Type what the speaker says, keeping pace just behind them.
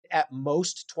at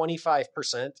most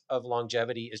 25% of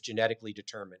longevity is genetically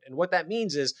determined. And what that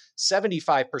means is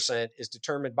 75% is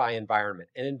determined by environment.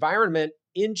 And environment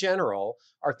in general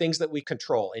are things that we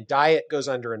control. And diet goes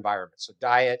under environment. So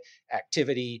diet,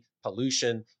 activity,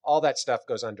 pollution, all that stuff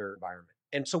goes under environment.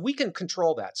 And so we can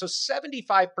control that. So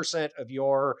 75% of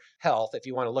your health, if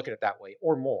you want to look at it that way,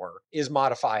 or more, is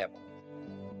modifiable.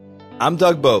 I'm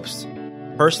Doug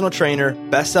Bopst, personal trainer,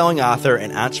 best-selling author,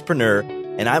 and entrepreneur,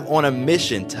 and I'm on a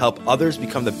mission to help others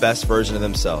become the best version of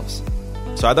themselves.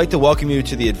 So I'd like to welcome you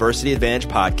to the Adversity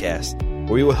Advantage podcast,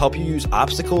 where we will help you use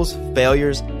obstacles,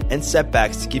 failures, and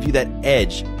setbacks to give you that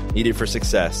edge needed for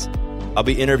success. I'll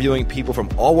be interviewing people from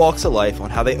all walks of life on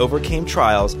how they overcame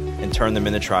trials and turned them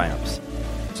into triumphs.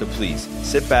 So please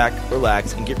sit back,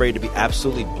 relax, and get ready to be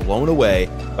absolutely blown away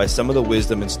by some of the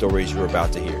wisdom and stories you're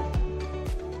about to hear.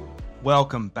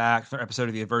 Welcome back to another episode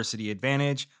of the Adversity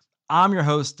Advantage. I'm your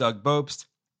host, Doug Bopst,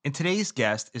 and today's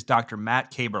guest is Dr.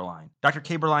 Matt Kaeberlein. Dr.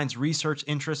 Kaeberlein's research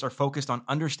interests are focused on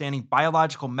understanding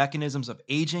biological mechanisms of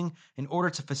aging in order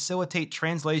to facilitate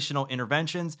translational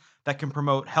interventions that can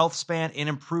promote health span and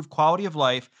improve quality of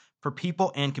life for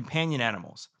people and companion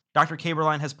animals. Dr.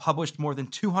 Kaeberlein has published more than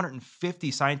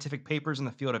 250 scientific papers in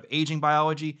the field of aging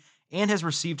biology and has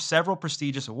received several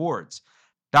prestigious awards.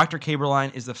 Dr.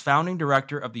 Kaeberlein is the founding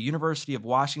director of the University of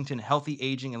Washington Healthy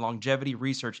Aging and Longevity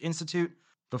Research Institute,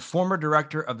 the former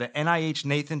director of the NIH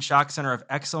Nathan Schock Center of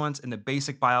Excellence in the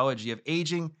Basic Biology of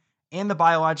Aging, and the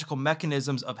Biological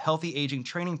Mechanisms of Healthy Aging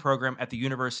Training Program at the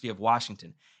University of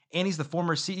Washington. And he's the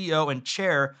former CEO and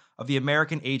chair of the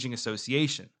American Aging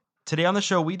Association. Today on the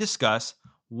show, we discuss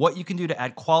what you can do to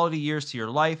add quality years to your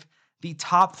life, the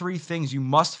top 3 things you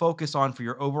must focus on for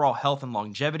your overall health and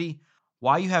longevity,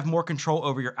 why you have more control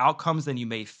over your outcomes than you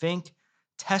may think,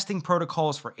 testing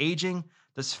protocols for aging,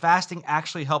 does fasting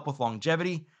actually help with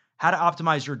longevity, how to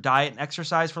optimize your diet and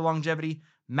exercise for longevity,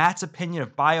 Matt's opinion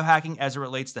of biohacking as it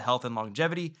relates to health and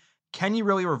longevity, can you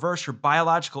really reverse your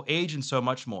biological age, and so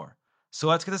much more. So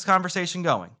let's get this conversation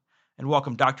going, and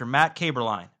welcome Dr. Matt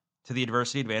Kaeberlein to the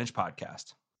Adversity Advantage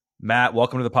podcast. Matt,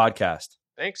 welcome to the podcast.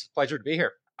 Thanks. Pleasure to be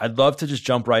here. I'd love to just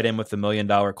jump right in with the $1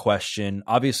 million question.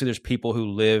 Obviously, there's people who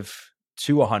live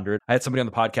to 100. I had somebody on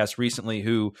the podcast recently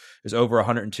who is over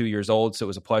 102 years old, so it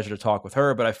was a pleasure to talk with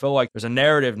her. But I feel like there's a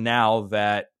narrative now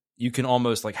that you can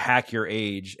almost like hack your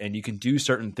age and you can do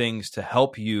certain things to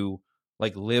help you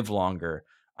like live longer.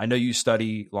 I know you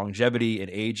study longevity and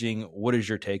aging. What is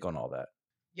your take on all that?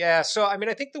 Yeah. So, I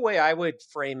think the way I would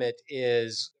frame it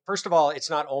is, first of all, it's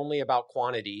not only about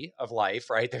quantity of life,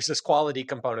 right? There's this quality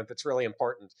component that's really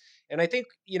important. And I think,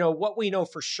 what we know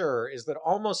for sure is that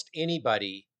almost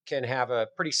anybody can have a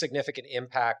pretty significant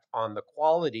impact on the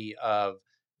quality of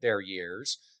their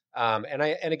years. And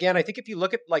again, I think if you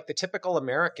look at like the typical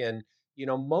American,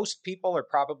 most people are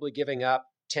probably giving up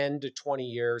 10 to 20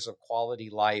 years of quality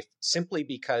life simply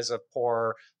because of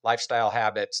poor lifestyle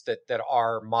habits that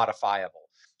are modifiable.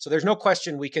 So there's no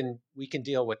question we can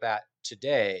deal with that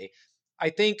today. I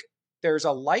think there's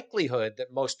a likelihood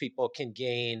that most people can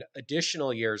gain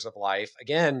additional years of life.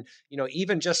 Again,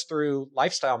 even just through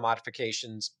lifestyle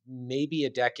modifications, maybe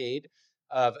a decade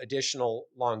of additional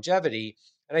longevity.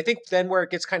 And I think then where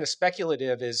it gets kind of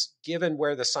speculative is, given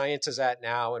where the science is at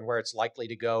now and where it's likely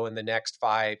to go in the next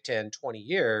 5, 10, 20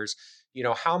 years,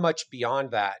 how much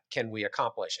beyond that can we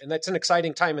accomplish? And that's an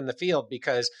exciting time in the field,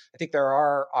 because I think there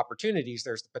are opportunities.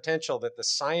 There's the potential that the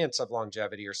science of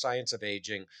longevity or science of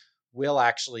aging will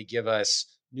actually give us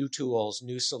new tools,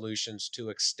 new solutions to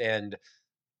extend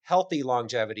healthy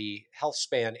longevity, health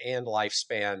span, and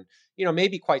lifespan,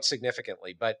 maybe quite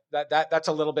significantly. But that's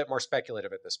a little bit more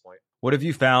speculative at this point. What have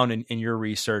you found in your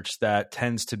research that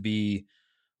tends to be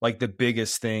like the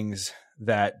biggest things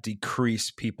that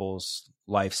decrease people's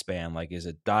lifespan? Like, is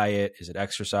it diet? Is it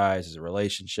exercise? Is it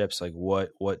relationships? Like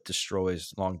what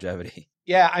destroys longevity?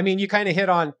 Yeah, you kind of hit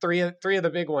on three of the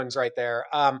big ones right there.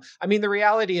 The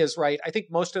reality is, right, I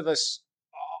think most of us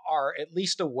are at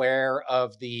least aware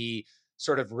of the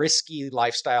sort of risky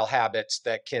lifestyle habits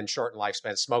that can shorten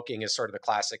lifespan. Smoking is sort of the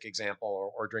classic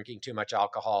example, or drinking too much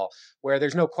alcohol, where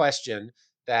there's no question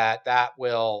that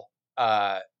will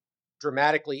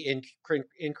dramatically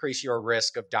increase your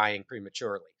risk of dying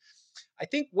prematurely. I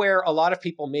think where a lot of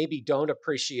people maybe don't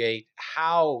appreciate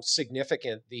how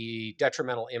significant the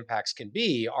detrimental impacts can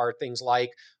be are things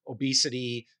like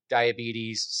obesity,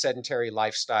 diabetes, sedentary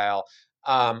lifestyle.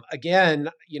 Again,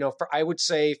 I would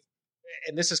say,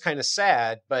 and this is kind of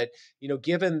sad, but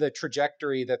given the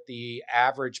trajectory that the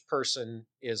average person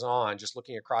is on, just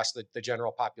looking across the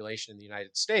general population in the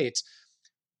United States,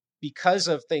 because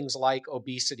of things like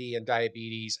obesity and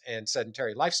diabetes and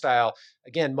sedentary lifestyle,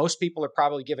 again, most people are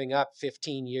probably giving up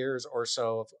 15 years or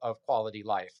so of quality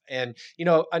life. And,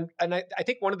 I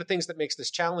think one of the things that makes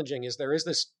this challenging is there is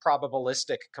this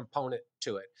probabilistic component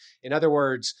to it. In other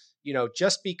words,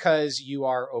 just because you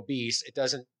are obese, it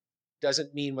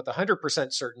doesn't mean with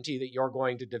 100% certainty that you're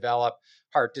going to develop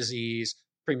heart disease,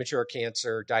 premature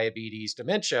cancer, diabetes,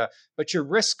 dementia, but your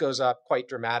risk goes up quite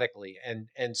dramatically.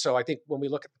 And so I think when we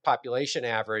look at the population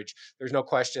average, there's no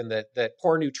question that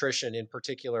poor nutrition in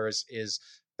particular is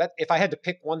that if I had to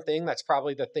pick one thing, that's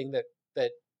probably the thing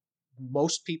that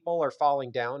most people are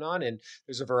falling down on. And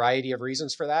there's a variety of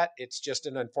reasons for that. It's just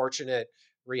an unfortunate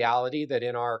reality that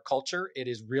in our culture, it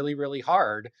is really, really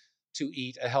hard to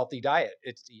eat a healthy diet.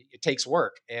 It takes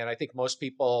work. And I think most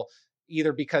people,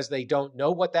 either because they don't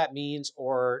know what that means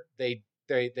or they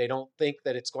don't think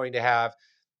that it's going to have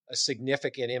a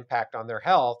significant impact on their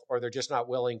health, or they're just not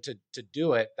willing to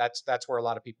do it. That's where a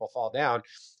lot of people fall down.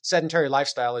 Sedentary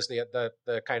lifestyle is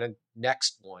the kind of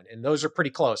next one, and those are pretty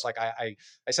close. Like I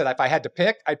said, if I had to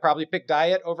pick, I'd probably pick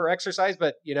diet over exercise.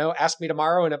 But ask me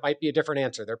tomorrow, and it might be a different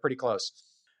answer. They're pretty close.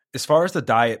 As far as the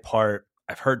diet part,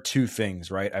 I've heard two things,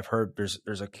 right? I've heard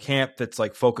there's a camp that's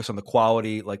like focused on the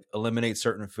quality, like eliminate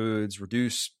certain foods,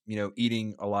 reduce,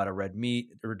 eating a lot of red meat,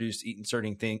 reduce eating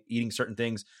certain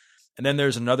things. And then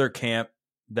there's another camp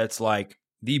that's like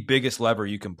the biggest lever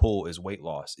you can pull is weight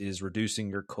loss, is reducing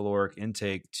your caloric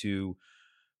intake to,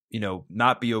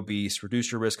 not be obese,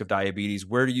 reduce your risk of diabetes.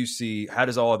 Where do you see, how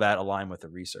does all of that align with the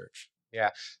research? Yeah.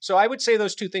 So I would say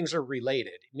those two things are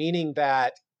related, meaning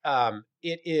that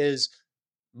it is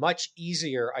much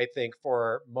easier, I think,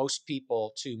 for most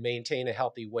people to maintain a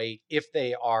healthy weight if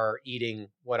they are eating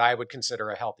what I would consider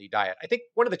a healthy diet. I think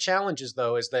one of the challenges,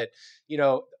 though, is that,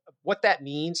 what that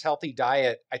means, healthy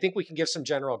diet, I think we can give some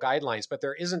general guidelines, but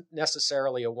there isn't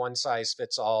necessarily a one size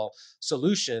fits all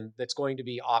solution that's going to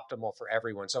be optimal for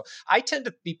everyone. So I tend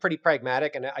to be pretty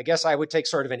pragmatic, and I guess I would take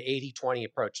sort of an 80-20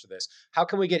 approach to this. How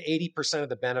can we get 80% of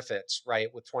the benefits, right,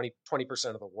 with 20%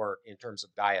 of the work in terms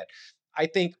of diet? I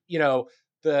think,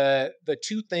 the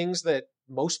two things that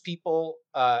most people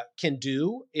can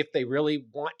do if they really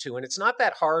want to, and it's not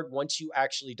that hard once you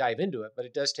actually dive into it, but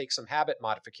it does take some habit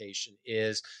modification,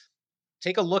 is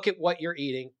take a look at what you're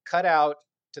eating, cut out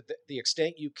to the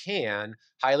extent you can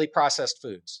highly processed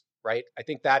foods, right? I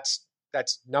think that's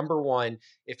number one.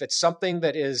 If it's something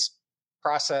that is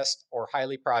processed or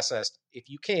highly processed, if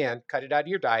you can, cut it out of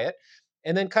your diet.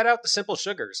 And then cut out the simple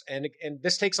sugars. And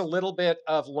this takes a little bit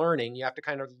of learning. You have to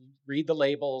kind of read the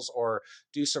labels or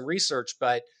do some research.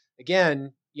 But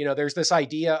again, there's this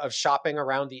idea of shopping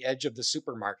around the edge of the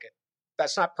supermarket.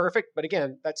 That's not perfect, but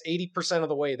again, that's 80% of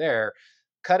the way there.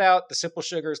 Cut out the simple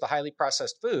sugars, the highly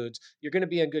processed foods, you're going to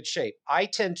be in good shape. I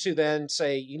tend to then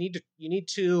say you need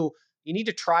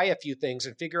to try a few things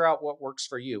and figure out what works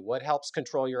for you, what helps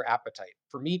control your appetite.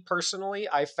 For me personally,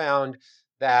 I found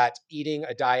that eating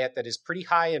a diet that is pretty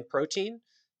high in protein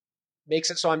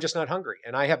makes it so I'm just not hungry,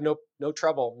 and I have no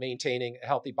trouble maintaining a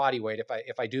healthy body weight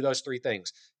if I do those three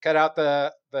things: cut out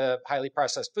the highly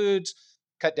processed foods,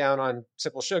 cut down on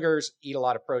simple sugars, eat a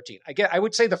lot of protein. I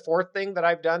would say the fourth thing that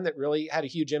I've done that really had a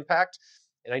huge impact,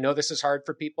 and I know this is hard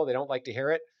for people, they don't like to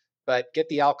hear it, but get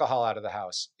the alcohol out of the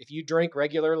house. If you drink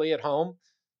regularly at home,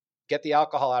 get the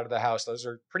alcohol out of the house. Those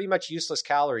are pretty much useless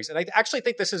calories. And I actually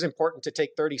think this is important to take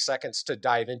 30 seconds to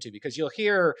dive into, because you'll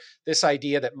hear this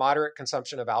idea that moderate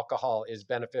consumption of alcohol is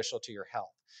beneficial to your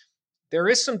health. There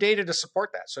is some data to support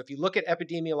that. So if you look at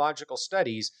epidemiological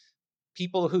studies,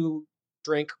 people who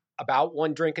drink about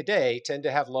one drink a day tend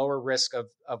to have lower risk of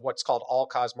what's called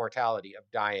all-cause mortality, of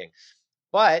dying.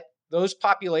 But those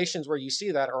populations where you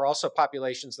see that are also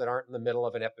populations that aren't in the middle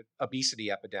of an obesity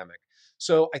epidemic.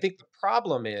 So I think the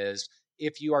problem is,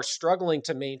 if you are struggling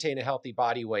to maintain a healthy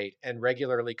body weight and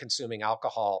regularly consuming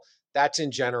alcohol, that's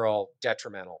in general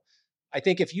detrimental. I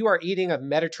think if you are eating a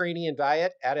Mediterranean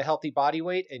diet at a healthy body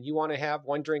weight and you want to have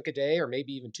one drink a day or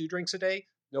maybe even 2 drinks a day,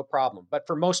 no problem. But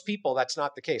for most people, that's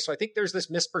not the case. So I think there's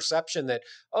this misperception that,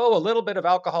 a little bit of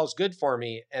alcohol is good for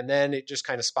me. And then it just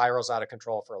kind of spirals out of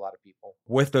control for a lot of people.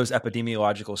 With those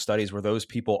epidemiological studies, were those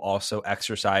people also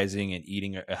exercising and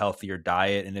eating a healthier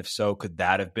diet? And if so, could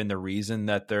that have been the reason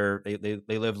that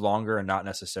they live longer and not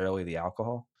necessarily the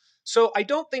alcohol? So I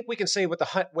don't think we can say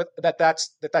that's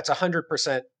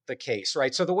 100% the case,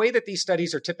 right? So the way that these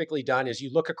studies are typically done is you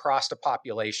look across a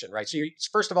population, right? So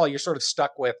first of all, you're sort of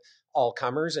stuck with all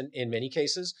comers in many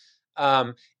cases.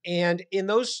 Um, and in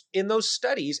those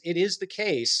studies, it is the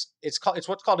case. It's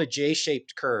what's called a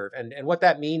J-shaped curve, and what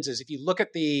that means is if you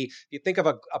think of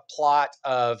a plot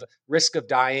of risk of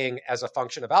dying as a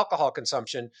function of alcohol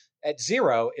consumption at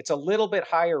zero, it's a little bit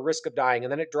higher risk of dying,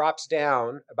 and then it drops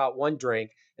down about one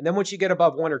drink, and then once you get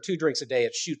above one or two drinks a day,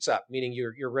 it shoots up, meaning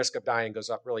your risk of dying goes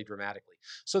up really dramatically.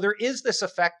 So there is this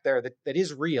effect there that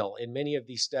is real in many of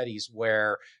these studies,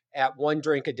 where at one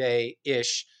drink a day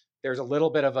ish, there's a little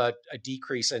bit of a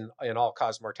decrease in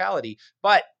all-cause mortality.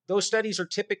 But those studies are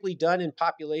typically done in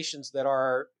populations that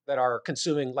are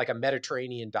consuming like a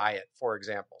Mediterranean diet, for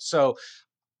example. So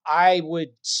I would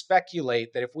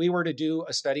speculate that if we were to do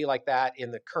a study like that in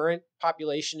the current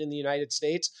population in the United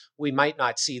States, we might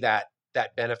not see that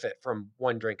benefit from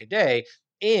one drink a day.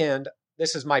 And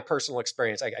this is my personal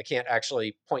experience. I can't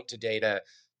actually point to data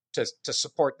to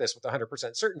support this with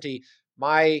 100% certainty.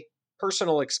 My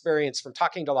personal experience from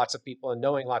talking to lots of people and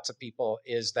knowing lots of people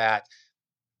is that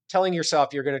telling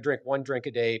yourself you're going to drink one drink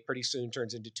a day pretty soon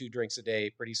turns into two drinks a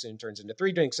day, pretty soon turns into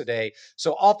three drinks a day.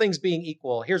 So all things being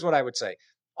equal, here's what I would say.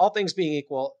 All things being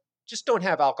equal, just don't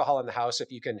have alcohol in the house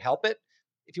if you can help it.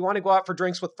 If you want to go out for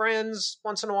drinks with friends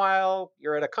once in a while,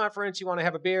 you're at a conference, you want to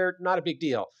have a beer, not a big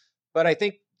deal. But I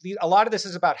think a lot of this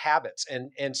is about habits.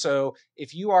 And so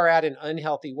if you are at an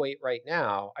unhealthy weight right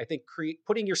now, I think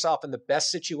putting yourself in the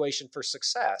best situation for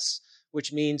success,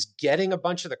 which means getting a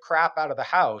bunch of the crap out of the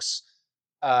house,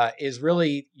 is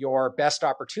really your best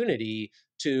opportunity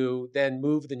to then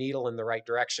move the needle in the right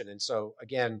direction. And so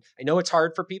again, I know it's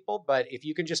hard for people, but if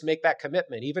you can just make that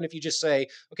commitment, even if you just say,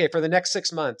 okay, for the next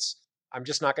 6 months, I'm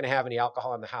just not going to have any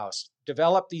alcohol in the house.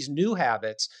 Develop these new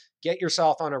habits, get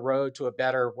yourself on a road to a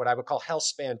better, what I would call health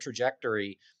span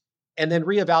trajectory, and then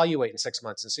reevaluate in 6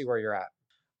 months and see where you're at.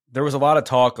 There was a lot of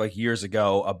talk like years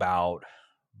ago about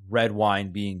red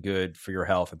wine being good for your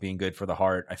health and being good for the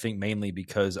heart. I think mainly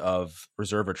because of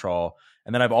resveratrol.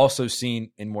 And then I've also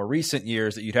seen in more recent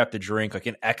years that you'd have to drink like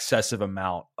an excessive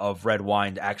amount of red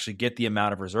wine to actually get the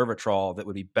amount of resveratrol that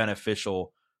would be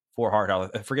beneficial for heart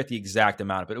health. I forget the exact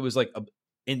amount, but it was like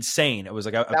insane. It was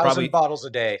like 1,000 bottles a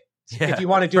day. Yeah, if you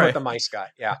want to do right. what the mice got.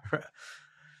 Yeah.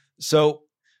 So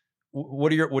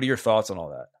what are your thoughts on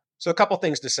all that? So a couple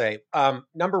things to say.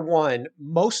 Number one,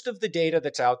 most of the data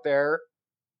that's out there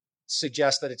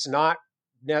suggests that it's not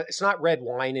red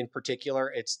wine in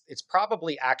particular. It's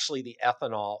probably actually the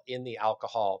ethanol in the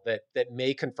alcohol that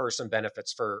may confer some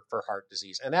benefits for heart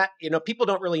disease. And that, people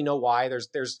don't really know why.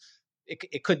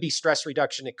 It could be stress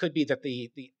reduction. It could be that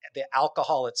the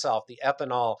alcohol itself, the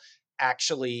ethanol,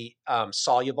 actually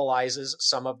solubilizes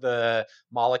some of the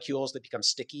molecules that become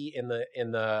sticky in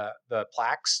the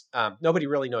plaques. Nobody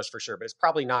really knows for sure, but it's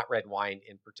probably not red wine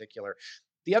in particular.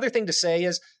 The other thing to say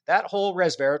is that whole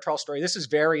resveratrol story. This is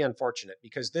very unfortunate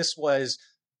because this was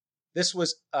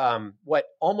what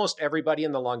almost everybody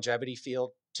in the longevity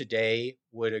field today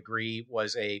would agree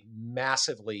was a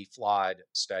massively flawed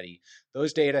study.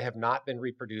 Those data have not been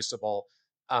reproducible.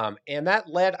 And that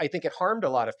I think it harmed a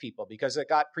lot of people because it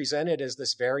got presented as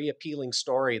this very appealing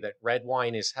story that red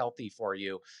wine is healthy for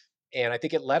you. And I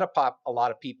think it led a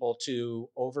lot of people to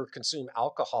overconsume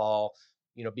alcohol,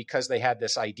 because they had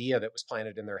this idea that was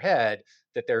planted in their head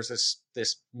that there's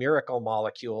this miracle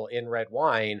molecule in red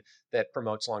wine that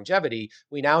promotes longevity.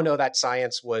 We now know that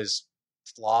science was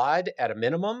flawed at a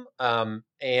minimum.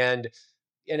 And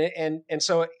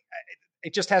so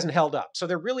it just hasn't held up. So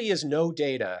there really is no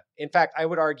data. In fact, I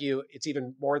would argue it's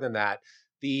even more than that.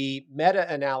 The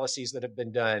meta-analyses that have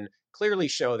been done clearly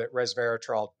show that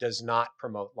resveratrol does not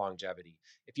promote longevity.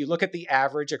 If you look at the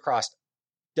average across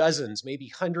dozens, maybe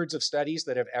hundreds of studies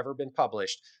that have ever been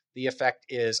published, the effect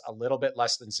is a little bit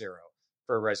less than zero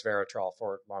for resveratrol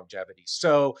for longevity.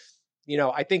 So,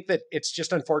 I think that it's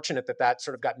just unfortunate that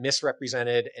sort of got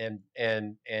misrepresented and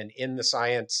in the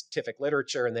scientific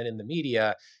literature and then in the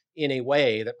media in a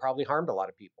way that probably harmed a lot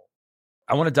of people.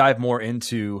 I want to dive more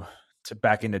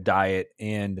back into diet.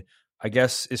 And I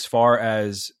guess as far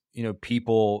as,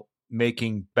 people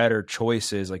making better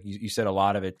choices, like you said, a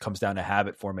lot of it comes down to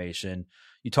habit formation.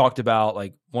 You talked about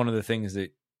like one of the things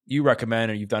that you recommend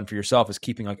or you've done for yourself is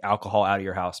keeping like alcohol out of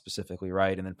your house specifically,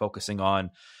 right? And then focusing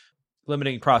on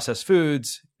limiting processed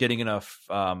foods, getting enough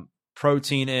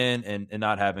protein in, and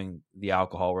not having the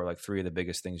alcohol were like three of the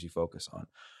biggest things you focus on.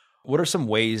 What are some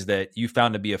ways that you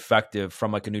found to be effective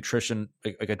from like a nutrition,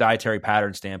 like a dietary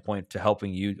pattern standpoint to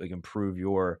helping you like improve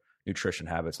your nutrition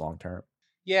habits long term?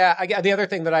 Yeah, the other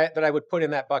thing that I would put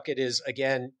in that bucket is,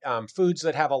 again, foods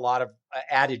that have a lot of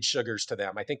added sugars to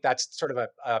them. I think that's sort of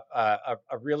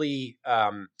a really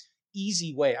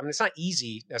easy way. I mean, it's not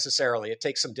easy necessarily. It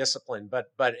takes some discipline, but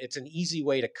it's an easy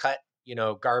way to cut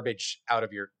garbage out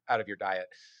of your diet.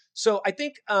 So I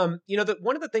think, that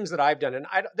one of the things that I've done, and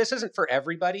this isn't for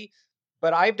everybody,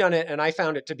 but I've done it and I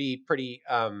found it to be pretty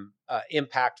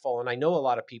impactful. And I know a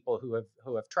lot of people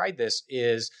who have tried this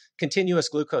is continuous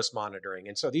glucose monitoring.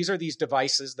 And so these are these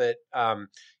devices that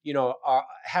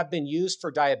have been used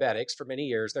for diabetics for many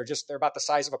years. They're about the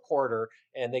size of a quarter,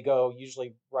 and they go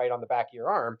usually right on the back of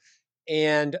your arm.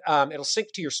 And it'll sync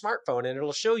to your smartphone, and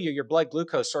it'll show you your blood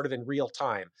glucose sort of in real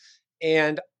time.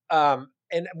 And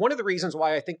and one of the reasons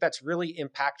why I think that's really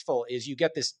impactful is you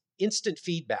get this instant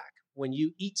feedback. When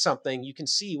you eat something, you can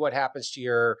see what happens to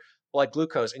your blood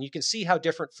glucose, and you can see how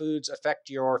different foods affect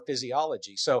your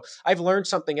physiology. So I've learned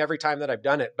something every time that I've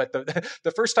done it. But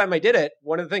the first time I did it,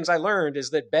 one of the things I learned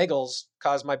is that bagels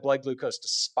cause my blood glucose to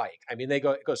spike. I mean, it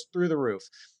goes through the roof.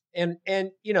 And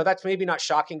that's maybe not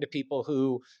shocking to people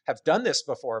who have done this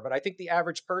before, but I think the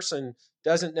average person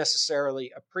doesn't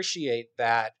necessarily appreciate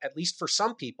that, at least for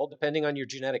some people, depending on your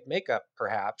genetic makeup,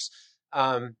 perhaps.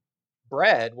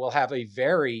 Bread will have a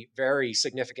very, very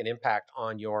significant impact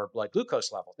on your blood glucose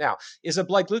level. Now, is a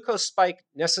blood glucose spike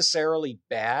necessarily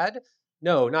bad?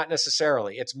 No, not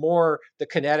necessarily. It's more the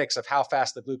kinetics of how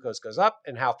fast the glucose goes up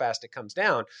and how fast it comes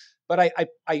down. But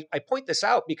I point this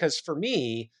out because for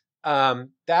me,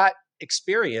 that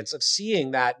experience of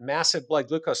seeing that massive blood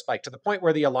glucose spike to the point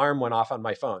where the alarm went off on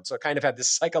my phone, so it kind of had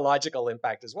this psychological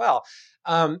impact as well,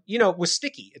 was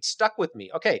sticky. It stuck with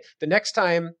me. Okay, the next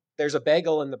time there's a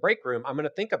bagel in the break room, I'm going to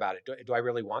think about it. Do I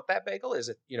really want that bagel?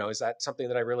 Is that something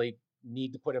that I really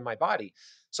need to put in my body?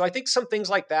 So I think some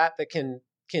things like that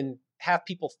can have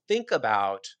people think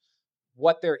about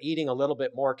what they're eating a little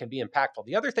bit more can be impactful.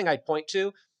 The other thing I'd point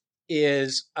to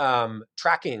is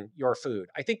tracking your food.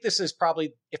 I think this is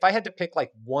probably, if I had to pick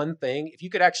like one thing, if you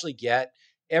could actually get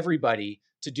everybody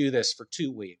to do this for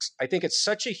 2 weeks, I think it's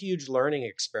such a huge learning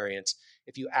experience.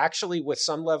 If you actually, with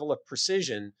some level of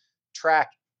precision, track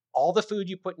all the food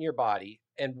you put in your body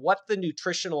and what the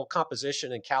nutritional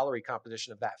composition and calorie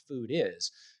composition of that food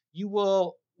is, you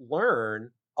will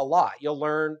learn a lot. You'll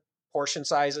learn portion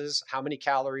sizes, how many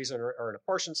calories are in a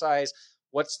portion size,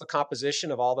 what's the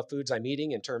composition of all the foods I'm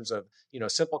eating in terms of,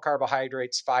 simple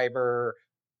carbohydrates, fiber,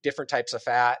 different types of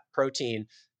fat, protein,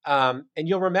 and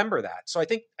you'll remember that. So I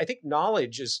think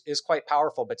knowledge is quite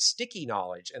powerful, but sticky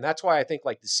knowledge, and that's why I think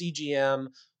like the CGM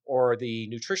or the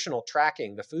nutritional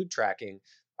tracking, the food tracking,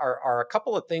 are a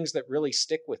couple of things that really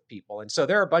stick with people. And so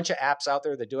there are a bunch of apps out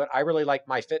there that do it. I really like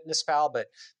MyFitnessPal, but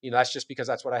that's just because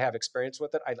that's what I have experience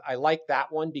with it. I like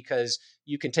that one because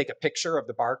you can take a picture of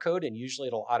the barcode and usually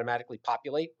it'll automatically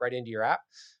populate right into your app.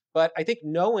 But I think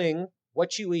knowing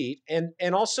what you eat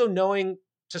and also knowing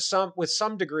with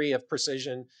some degree of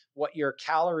precision what your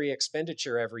calorie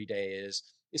expenditure every day is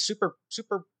super,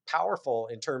 super powerful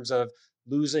in terms of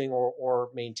losing or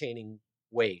maintaining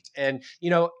weight. And,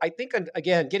 I think,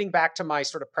 again, getting back to my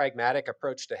sort of pragmatic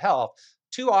approach to health,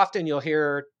 too often you'll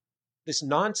hear this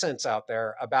nonsense out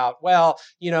there about, well,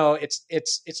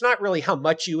 it's not really how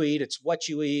much you eat, it's what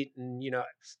you eat. And,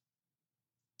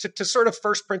 to sort of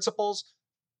first principles,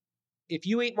 if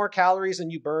you eat more calories than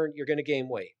you burn, you're going to gain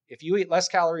weight. If you eat less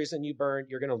calories than you burn,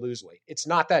 you're going to lose weight. It's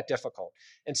not that difficult.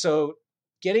 And so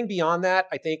getting beyond that,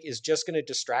 I think, is just going to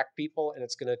distract people, and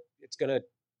it's going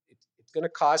to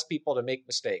cause people to make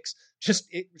mistakes.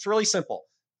 It's really simple.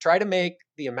 Try to make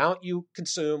the amount you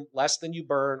consume less than you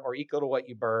burn or equal to what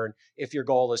you burn if your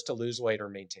goal is to lose weight or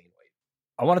maintain weight.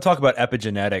 I want to talk about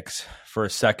epigenetics for a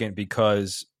second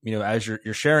because, as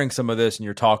you're sharing some of this and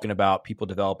you're talking about people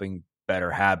developing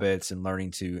better habits and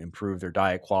learning to improve their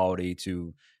diet quality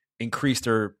to increase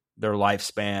their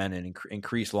lifespan and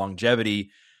increase longevity,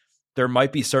 there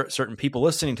might be certain people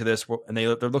listening to this and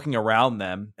they're looking around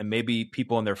them and maybe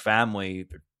people in their family,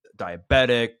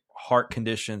 diabetic, heart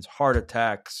conditions, heart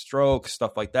attacks, strokes,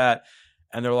 stuff like that.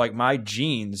 And they're like, my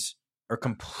genes are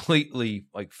completely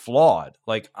like flawed.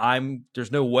 Like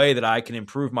there's no way that I can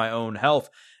improve my own health.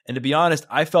 And to be honest,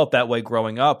 I felt that way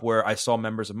growing up where I saw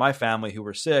members of my family who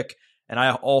were sick and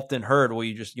I often heard, well,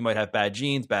 you might have bad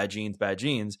genes.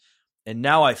 And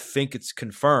now I think it's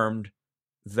confirmed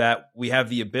that we have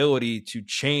the ability to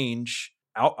change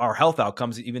our health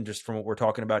outcomes, even just from what we're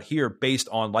talking about here, based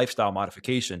on lifestyle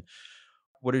modification.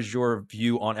 What is your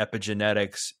view on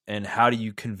epigenetics, and how do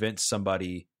you convince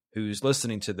somebody who's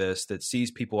listening to this that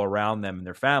sees people around them and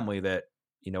their family that,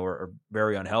 are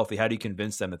very unhealthy? How do you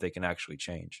convince them that they can actually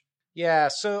change? Yeah.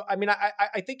 So, I mean,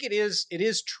 I think it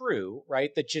is true, right,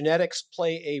 that genetics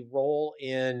play a role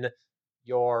in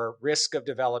your risk of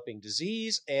developing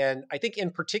disease. And I think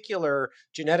in particular,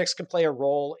 genetics can play a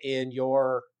role in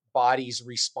your body's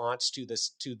response to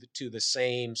this to the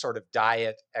same sort of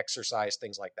diet, exercise,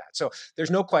 things like that. So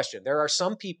there's no question. There are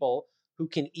some people who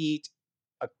can eat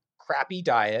a crappy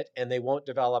diet and they won't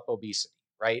develop obesity,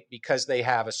 right? Because they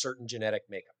have a certain genetic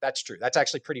makeup. That's true. That's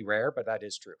actually pretty rare, but that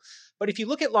is true. But if you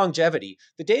look at longevity,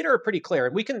 the data are pretty clear,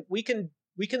 and we can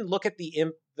look at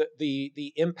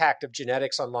the impact of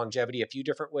genetics on longevity a few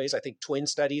different ways. I think twin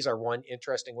studies are one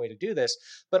interesting way to do this,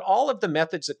 but all of the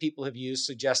methods that people have used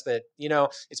suggest that,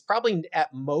 it's probably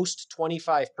at most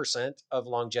 25% of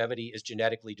longevity is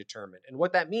genetically determined. And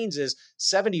what that means is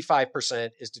 75%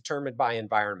 is determined by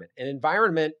environment. And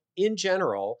environment in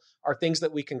general are things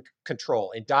that we can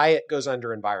control. And diet goes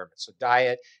under environment. So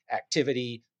diet,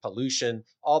 activity, pollution,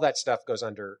 all that stuff goes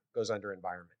under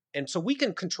environment. And so we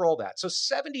can control that. So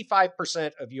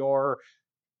 75% of your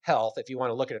health, if you want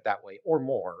to look at it that way, or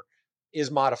more, is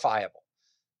modifiable.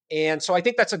 And so I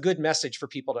think that's a good message for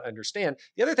people to understand.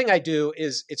 The other thing I do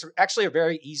is it's actually a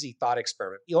very easy thought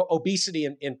experiment, obesity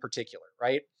in particular,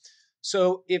 right?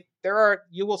 So if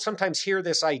you will sometimes hear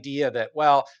this idea that,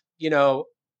 well,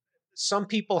 some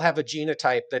people have a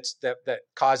genotype that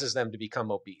causes them to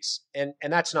become obese. And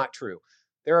that's not true.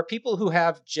 There are people who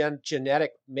have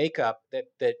genetic makeup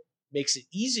that makes it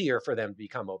easier for them to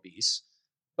become obese.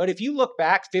 But if you look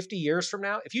back 50 years from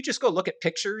now, if you just go look at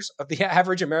pictures of the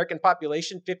average American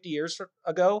population 50 years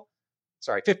ago,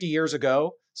 so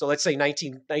let's say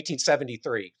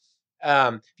 1973.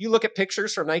 If you look at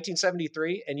pictures from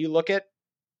 1973 and you look at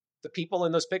the people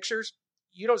in those pictures,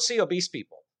 you don't see obese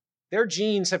people. Their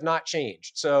genes have not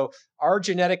changed. So our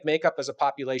genetic makeup as a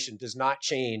population does not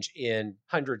change in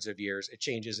hundreds of years. It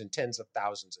changes in tens of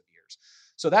thousands of years.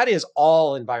 So that is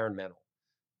all environmental.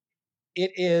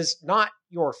 It is not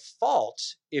your fault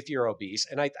if you're obese.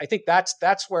 And I think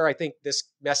that's where I think this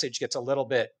message gets a little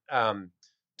bit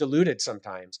diluted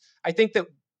sometimes. I think that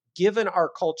given our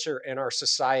culture and our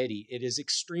society, it is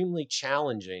extremely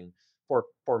challenging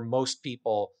for most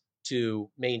people to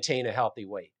maintain a healthy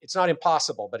weight. It's not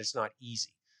impossible, but it's not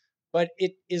easy. But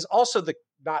it is also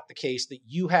not the case that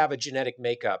you have a genetic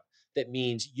makeup that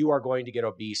means you are going to get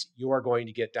obese, you are going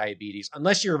to get diabetes,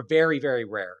 unless you're very, very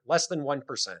rare, less than 1%.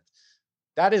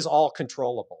 That is all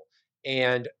controllable.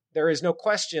 And there is no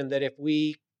question that if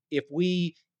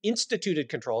we instituted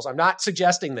controls, I'm not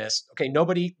suggesting this. Okay,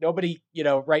 nobody,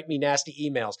 write me nasty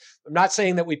emails. I'm not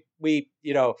saying that we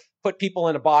put people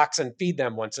in a box and feed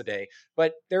them once a day.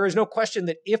 But there is no question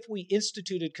that if we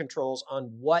instituted controls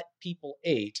on what people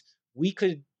ate, we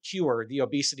could cure the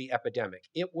obesity epidemic.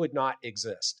 It would not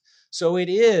exist. So it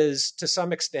is, to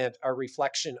some extent, a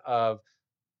reflection of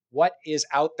what is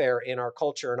out there in our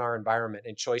culture and our environment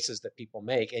and choices that people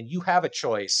make. And you have a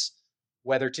choice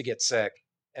whether to get sick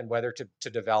and whether to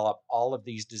develop all of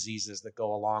these diseases that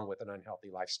go along with an unhealthy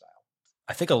lifestyle.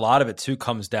 I think a lot of it too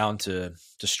comes down to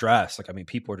stress.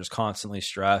 People are just constantly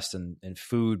stressed, and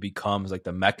food becomes like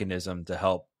the mechanism to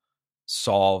help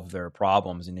solve their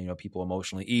problems. And, people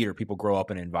emotionally eat, or people grow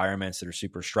up in environments that are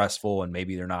super stressful, and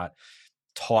maybe they're not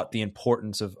taught the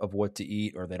importance of what to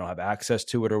eat, or they don't have access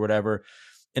to it or whatever.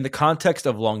 In the context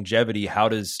of longevity, how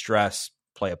does stress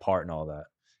play a part in all that?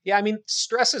 Yeah,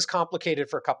 stress is complicated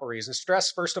for a couple of reasons.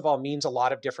 Stress, first of all, means a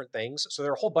lot of different things. So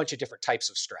there are a whole bunch of different types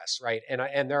of stress, right?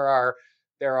 And there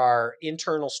are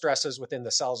internal stresses within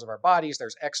the cells of our bodies.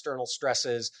 There's external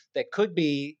stresses that could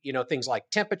be, things like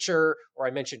temperature, or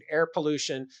I mentioned air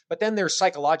pollution. But then there's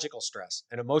psychological stress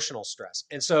and emotional stress.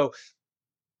 And so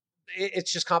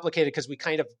it's just complicated because we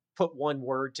kind of put one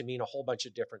word to mean a whole bunch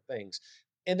of different things.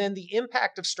 And then the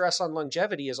impact of stress on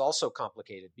longevity is also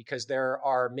complicated because there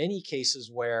are many cases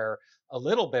where a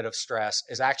little bit of stress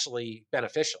is actually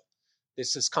beneficial.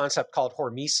 There's this concept called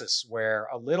hormesis, where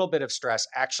a little bit of stress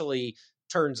actually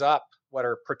turns up what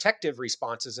are protective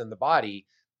responses in the body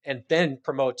and then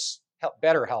promotes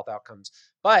better health outcomes.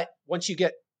 But once you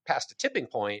get past a tipping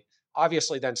point,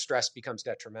 obviously then stress becomes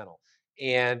detrimental.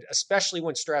 And especially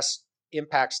when stress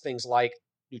impacts things like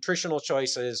nutritional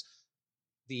choices,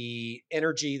 the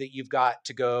energy that you've got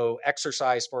to go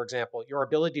exercise, for example, your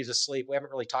ability to sleep. We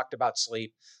haven't really talked about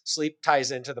sleep. Sleep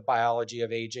ties into the biology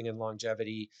of aging and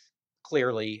longevity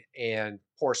clearly, and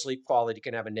poor sleep quality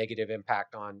can have a negative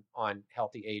impact on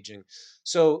healthy aging.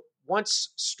 So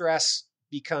once stress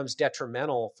becomes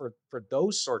detrimental for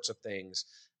those sorts of things,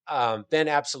 then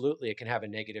absolutely it can have a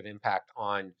negative impact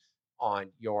on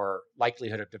your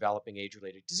likelihood of developing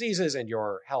age-related diseases and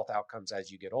your health outcomes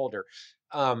as you get older.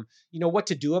 What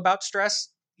to do about stress?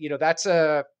 That's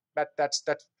a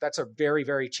very,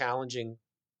 very challenging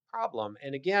problem.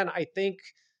 And again, I think,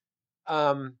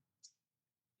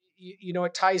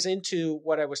 it ties into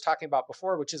what I was talking about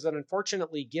before, which is that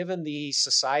unfortunately, given the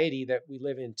society that we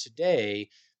live in today,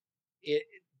 it,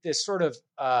 this sort of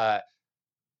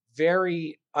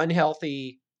very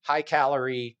unhealthy, high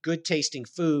calorie, good tasting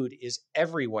food is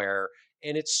everywhere.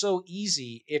 And it's so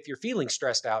easy if you're feeling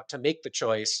stressed out to make the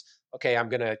choice, okay, I'm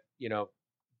going to,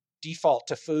 default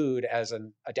to food as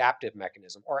an adaptive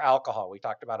mechanism, or alcohol. We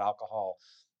talked about alcohol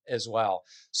as well.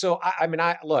 So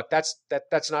I look, that's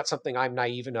not something I'm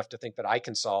naive enough to think that I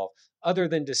can solve, other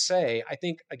than to say, I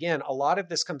think again, a lot of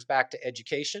this comes back to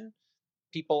education,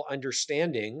 people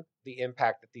understanding the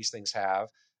impact that these things have,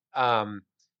 um,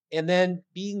 and then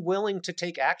being willing to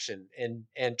take action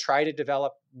and try to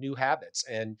develop new habits.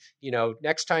 And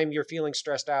next time you're feeling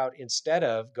stressed out, instead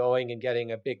of going and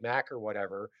getting a Big Mac or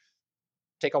whatever,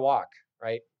 take a walk,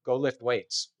 right? Go lift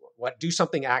weights. Do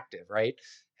something active, right?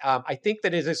 I think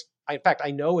that it is. In fact,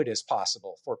 I know it is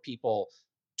possible for people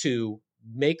to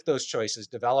make those choices,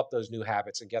 develop those new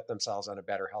habits, and get themselves on a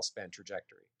better health span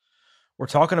trajectory. We're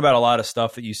talking about a lot of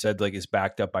stuff that you said like is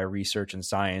backed up by research and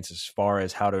science as far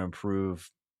as how to improve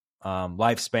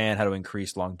lifespan, how to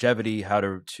increase longevity, how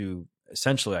to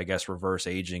essentially, I guess, reverse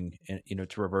aging.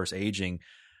 To reverse aging.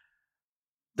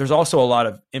 There's also a lot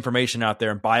of information out there,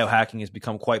 and biohacking has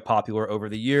become quite popular over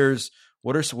the years.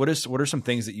 What are some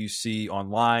things that you see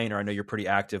online, or I know you're pretty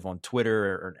active on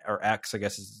Twitter or X, I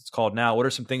guess it's called now. What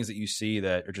are some things that you see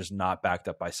that are just not backed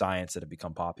up by science that have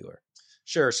become popular?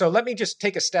 Sure. So let me just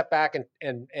take a step back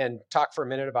and talk for a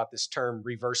minute about this term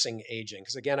reversing aging.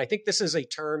 Because again, I think this is a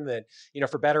term that,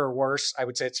 for better or worse, I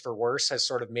would say it's for worse, has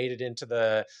sort of made it into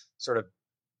the sort of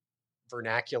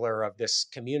vernacular of this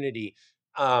community.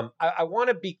 I want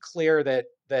to be clear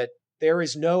that there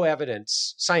is no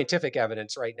evidence, scientific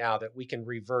evidence right now, that we can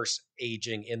reverse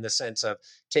aging in the sense of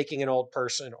taking an old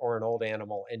person or an old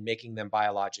animal and making them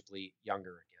biologically younger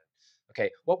again.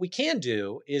 Okay, what we can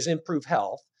do is improve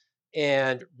health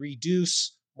and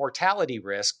reduce mortality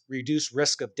risk, reduce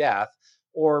risk of death,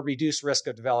 or reduce risk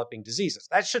of developing diseases.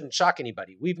 That shouldn't shock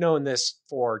anybody. We've known this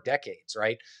for decades,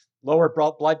 right? Lower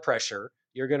blood pressure,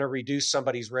 you're going to reduce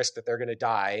somebody's risk that they're going to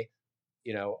die,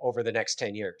 over the next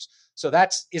 10 years. So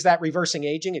is that reversing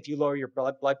aging? If you lower your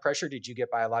blood pressure, did you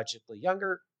get biologically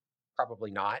younger?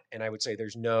 Probably not. And I would say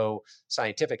there's no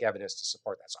scientific evidence to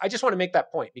support that. So I just want to make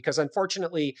that point, because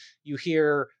unfortunately you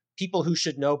hear people who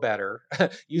should know better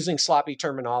using sloppy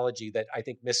terminology that I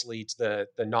think misleads the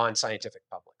non-scientific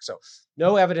public. So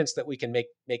no evidence that we can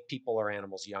make people or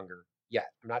animals younger yet.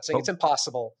 I'm not saying it's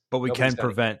impossible, but we can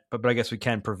prevent. But I guess we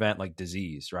can prevent like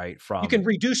disease, right? You can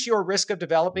reduce your risk of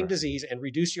developing disease and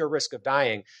reduce your risk of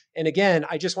dying. And again,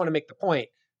 I just want to make the point: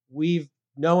 we've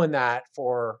known that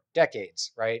for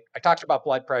decades, right? I talked about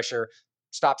blood pressure.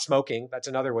 Stop smoking. That's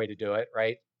another way to do it,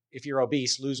 right? If you're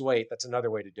obese, lose weight. That's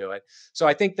another way to do it. So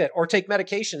I think that, or take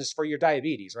medications for your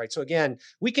diabetes, right? So again,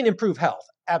 we can improve health.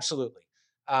 Absolutely.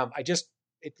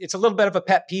 It's a little bit of a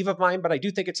pet peeve of mine, but I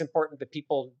do think it's important that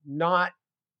people not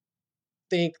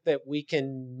think that we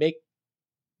can make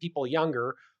people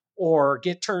younger or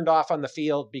get turned off on the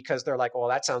field because they're like, well,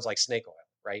 that sounds like snake oil,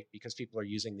 right? Because people are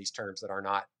using these terms that are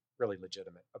not really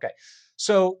legitimate. Okay.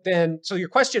 So your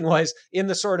question was, in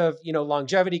the sort of,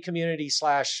 longevity community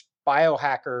 /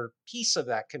 biohacker piece of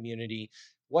that community,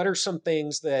 what are some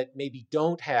things that maybe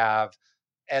don't have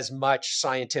as much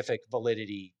scientific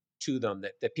validity to them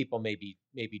that people may be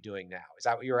doing now? Is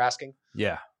that what you're asking?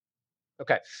 Yeah.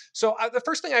 Okay. So the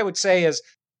first thing I would say is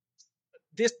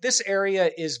this area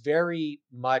is very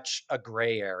much a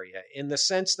gray area, in the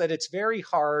sense that it's very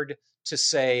hard to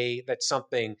say that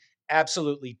something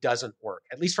absolutely doesn't work,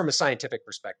 at least from a scientific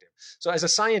perspective. So as a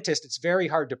scientist, it's very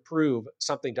hard to prove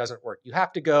something doesn't work. You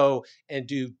have to go and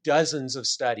do dozens of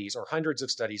studies or hundreds of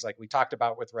studies, like we talked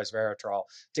about with resveratrol,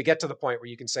 to get to the point where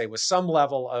you can say with some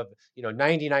level of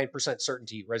 99%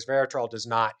 certainty, resveratrol does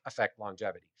not affect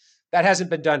longevity. That hasn't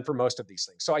been done for most of these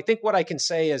things. So I think what I can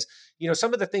say is,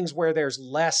 some of the things where there's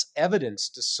less evidence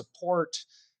to support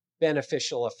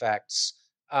beneficial effects,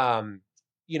 a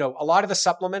lot of the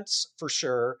supplements for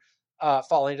sure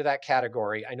fall into that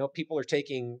category. I know people are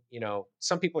taking,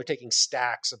 some people are taking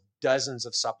stacks of dozens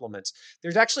of supplements.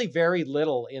 There's actually very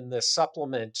little in the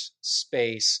supplement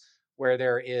space where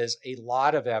there is a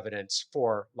lot of evidence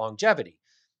for longevity.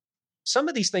 Some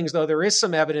of these things, though, there is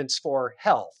some evidence for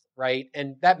health, right?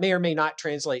 And that may or may not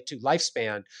translate to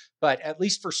lifespan, but at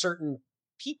least for certain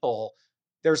people,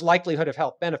 there's likelihood of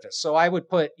health benefits. So I would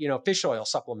put, fish oil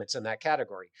supplements in that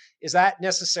category. Is that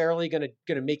necessarily going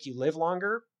to make you live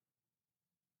longer?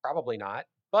 Probably not.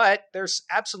 But there's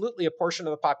absolutely a portion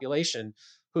of the population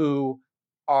who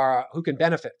can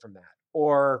benefit from that.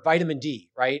 Or vitamin D,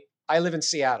 right? I live in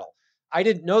Seattle. I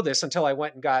didn't know this until I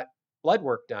went and got blood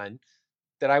work done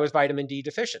that I was vitamin D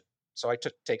deficient. So I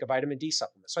take a vitamin D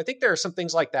supplement. So I think there are some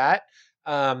things like that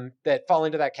that fall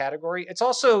into that category. It's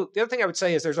also, the other thing I would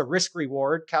say is there's a risk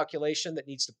reward calculation that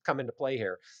needs to come into play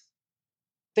here.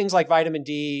 Things like vitamin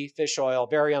D, fish oil,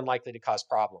 very unlikely to cause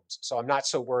problems. So I'm not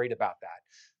so worried about that.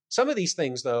 Some of these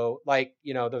things, though, like,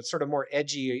 the sort of more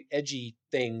edgy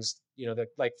things,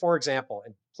 like, for example,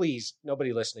 and please,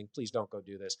 nobody listening, please don't go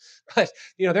do this. But,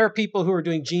 there are people who are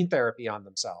doing gene therapy on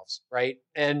themselves, right?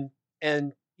 And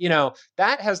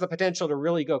that has the potential to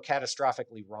really go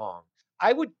catastrophically wrong.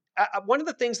 One of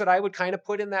the things that I would kind of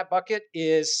put in that bucket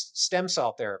is stem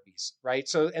cell therapies, right?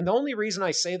 So, and the only reason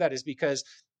I say that is because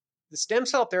the stem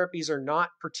cell therapies are not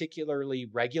particularly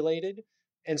regulated.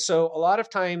 And so a lot of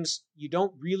times you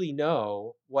don't really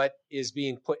know what is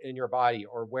being put in your body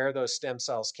or where those stem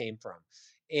cells came from.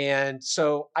 And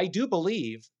so I do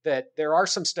believe that there are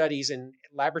some studies in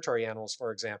laboratory animals,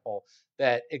 for example,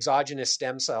 that exogenous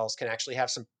stem cells can actually have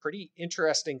some pretty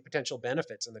interesting potential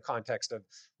benefits in the context of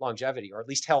longevity, or at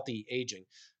least healthy aging.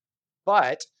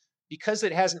 But because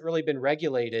it hasn't really been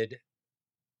regulated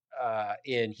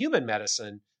in human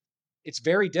medicine, it's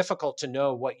very difficult to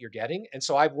know what you're getting. And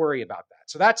so I worry about that.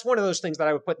 So that's one of those things that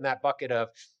I would put in that bucket of,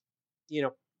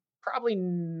 probably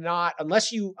not,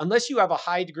 unless you have a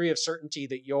high degree of certainty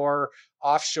that your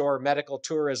offshore medical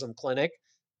tourism clinic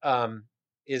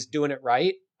is doing it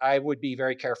right. I would be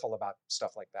very careful about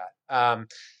stuff like that.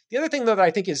 The other thing, though, that I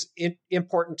think is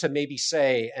important to maybe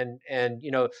say, and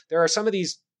there are some of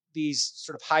these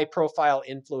sort of high profile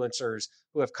influencers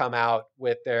who have come out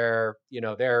with their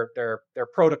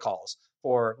protocols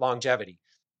for longevity.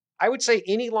 I would say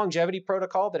any longevity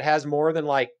protocol that has more than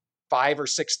like 5 or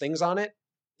 6 things on it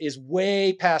is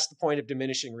way past the point of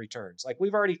diminishing returns. Like,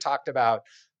 we've already talked about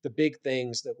the big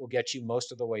things that will get you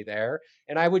most of the way there.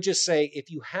 And I would just say, if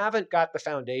you haven't got the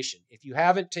foundation, if you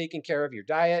haven't taken care of your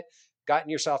diet, gotten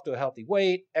yourself to a healthy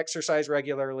weight, exercise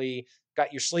regularly,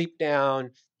 got your sleep down,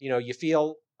 you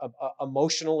feel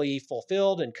emotionally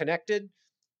fulfilled and connected,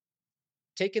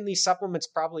 taking these supplements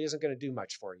probably isn't going to do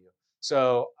much for you.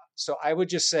 So I would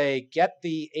just say, get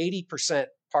the 80%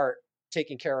 part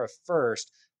taken care of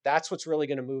first. That's what's really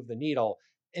going to move the needle.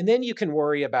 And then you can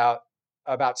worry about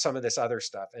some of this other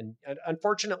stuff. And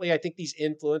unfortunately, I think these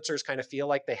influencers kind of feel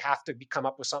like they have to come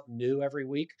up with something new every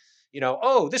week.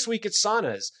 This week it's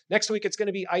saunas. Next week it's going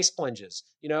to be ice plunges.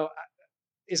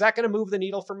 Is that going to move the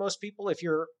needle for most people? If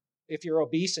you're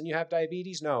obese and you have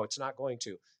diabetes, no, it's not going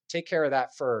to. Take care of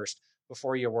that first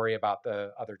before you worry about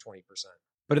the other 20%.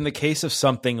 But in the case of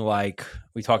something like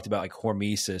we talked about, like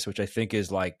hormesis, which I think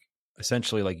is like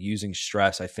essentially like using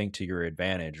stress, I think, to your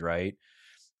advantage, right?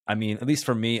 I mean, at least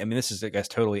for me, this is, I guess,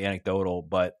 totally anecdotal,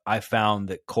 but I found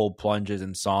that cold plunges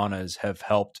and saunas have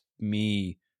helped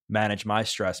me manage my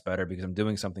stress better because I'm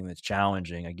doing something that's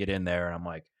challenging. I get in there and I'm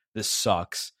like, this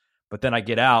sucks. But then I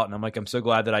get out and I'm like, I'm so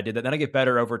glad that I did that. Then I get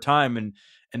better over time.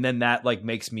 And then that like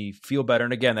makes me feel better.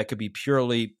 And again, that could be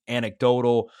purely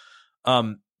anecdotal.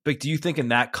 But do you think in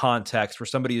that context where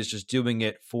somebody is just doing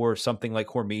it for something like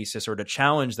hormesis or to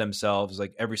challenge themselves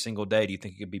like every single day, do you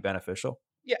think it could be beneficial?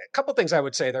 Yeah, a couple things I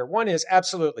would say there. One is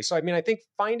absolutely. So, I think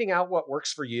finding out what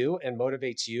works for you and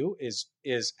motivates you is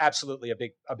absolutely a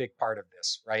big part of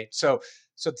this, right? So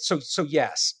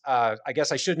yes. I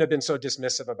guess I shouldn't have been so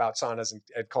dismissive about saunas and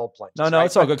cold plunges. No, right?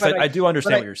 It's all good. But I do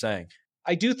understand what you're saying.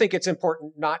 I do think it's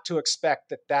important not to expect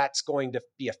that that's going to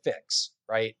be a fix,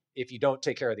 right? If you don't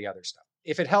take care of the other stuff.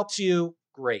 If it helps you,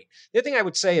 great. The other thing I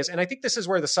would say is, and I think this is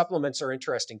where the supplements are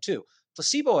interesting too,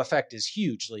 placebo effect is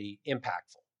hugely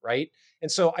impactful, right? And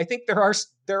so I think there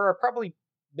are probably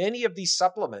many of these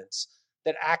supplements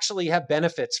that actually have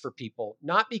benefits for people,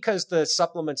 not because the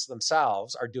supplements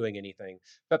themselves are doing anything,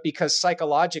 but because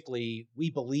psychologically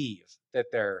we believe that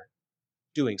they're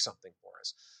doing something for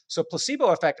us. So placebo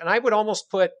effect, and I would almost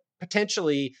put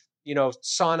potentially,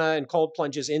 sauna and cold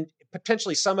plunges in,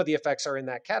 potentially some of the effects are in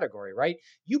that category, right?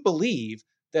 You believe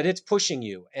that it's pushing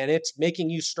you and it's making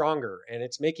you stronger and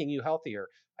it's making you healthier.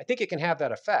 I think it can have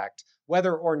that effect,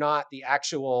 whether or not the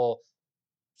actual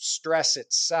stress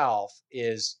itself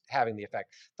is having the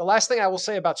effect. The last thing I will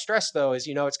say about stress, though, is,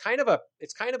 it's kind of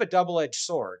a double-edged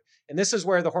sword. And this is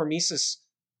where the hormesis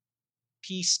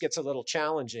piece gets a little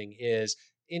challenging, is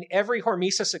in every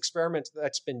hormesis experiment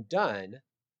that's been done,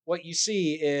 what you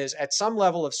see is at some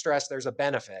level of stress, there's a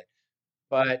benefit.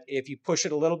 But if you push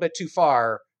it a little bit too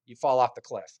far, you fall off the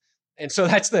cliff. And so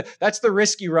that's the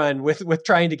risk you run with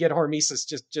trying to get hormesis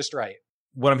just right.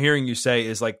 What I'm hearing you say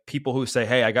is like people who say,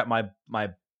 hey, I got my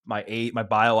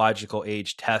biological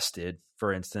age tested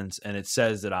for instance, and it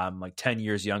says that I'm like 10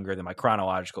 years younger than my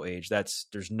chronological age,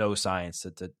 there's no science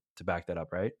to back that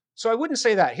up, right? So I wouldn't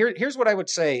say that. Here's what I would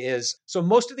say is, so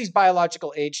most of these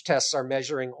biological age tests are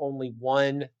measuring only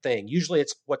one thing. Usually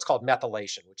it's what's called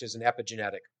methylation, which is an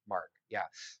epigenetic mark. Yeah.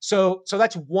 So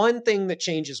that's one thing that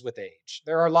changes with age.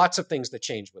 There are lots of things that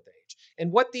change with age.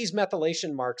 And what these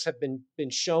methylation marks have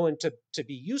been shown to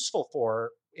be useful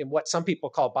for in what some people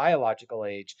call biological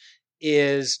age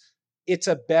is it's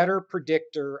a better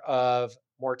predictor of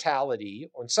mortality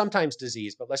or sometimes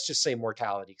disease, but let's just say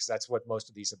mortality because that's what most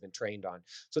of these have been trained on.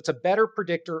 So it's a better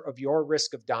predictor of your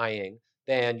risk of dying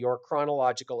than your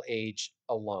chronological age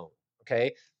alone.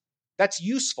 Okay. That's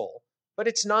useful, but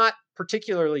it's not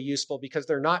particularly useful because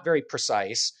they're not very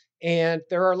precise. And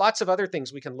there are lots of other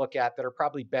things we can look at that are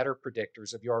probably better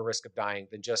predictors of your risk of dying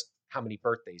than just how many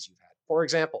birthdays you've had. For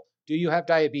example, do you have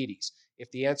diabetes? If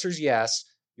the answer is yes,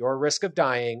 your risk of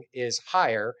dying is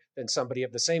higher than somebody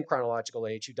of the same chronological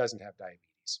age who doesn't have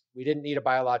diabetes. We didn't need a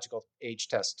biological age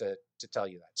test to tell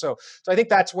you that. So I think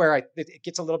that's where it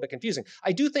gets a little bit confusing.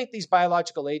 I do think these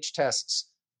biological age tests,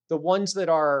 the ones that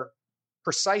are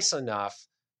precise enough,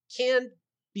 can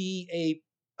be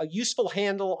a useful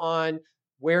handle on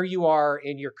where you are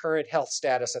in your current health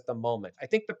status at the moment. I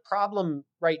think the problem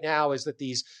right now is that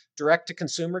these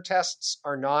direct-to-consumer tests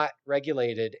are not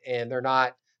regulated and they're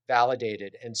not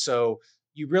validated. And so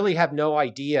you really have no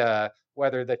idea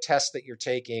whether the test that you're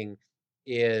taking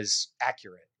is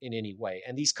accurate in any way.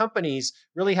 And these companies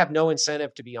really have no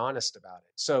incentive to be honest about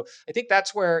it. So I think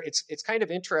that's where it's kind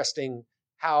of interesting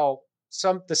how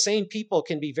the same people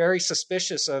can be very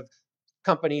suspicious of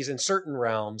companies in certain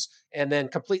realms and then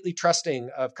completely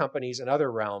trusting of companies in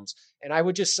other realms. And I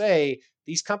would just say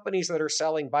these companies that are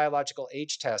selling biological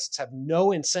age tests have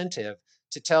no incentive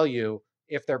to tell you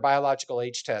if their biological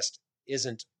age test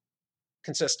isn't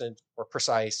consistent or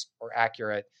precise or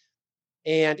accurate.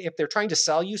 And if they're trying to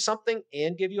sell you something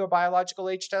and give you a biological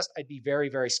age test, I'd be very,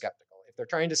 very skeptical. If they're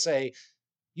trying to say,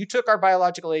 you took our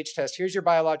biological age test, here's your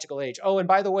biological age. Oh, and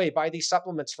by the way, buy these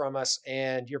supplements from us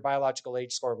and your biological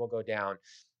age score will go down.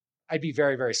 I'd be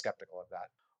very, very skeptical of that.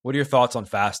 What are your thoughts on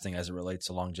fasting as it relates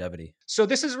to longevity? So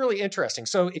this is really interesting.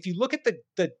 So if you look at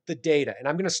the data, and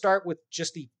I'm going to start with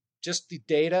just the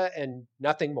data and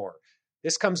nothing more.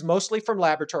 This comes mostly from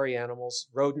laboratory animals,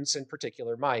 rodents in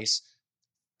particular, mice.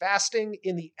 Fasting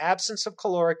in the absence of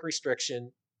caloric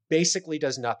restriction basically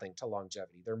does nothing to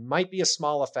longevity. There might be a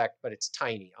small effect, but it's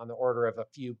tiny, on the order of a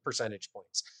few percentage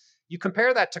points. You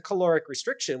compare that to caloric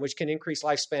restriction, which can increase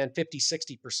lifespan 50,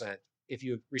 60% if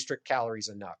you restrict calories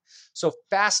enough. So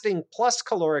fasting plus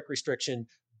caloric restriction,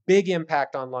 big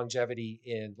impact on longevity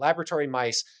in laboratory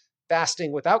mice.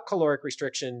 Fasting without caloric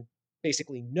restriction,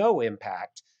 basically no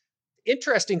impact.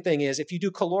 Interesting thing is, if you do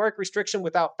caloric restriction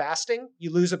without fasting, you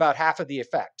lose about half of the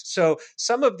effect. So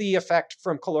some of the effect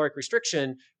from caloric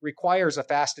restriction requires a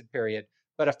fasted period,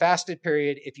 but a fasted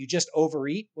period, if you just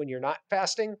overeat when you're not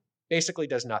fasting, basically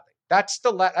does nothing. That's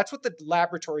what the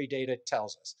laboratory data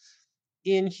tells us.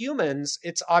 In humans,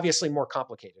 it's obviously more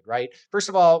complicated, right? First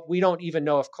of all, we don't even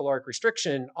know if caloric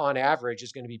restriction on average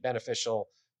is going to be beneficial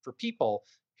for people.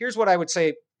 Here's what I would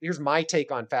say. Here's my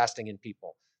take on fasting in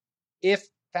people. If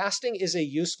fasting is a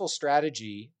useful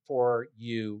strategy for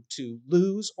you to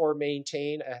lose or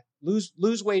maintain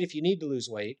lose weight if you need to lose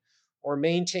weight, or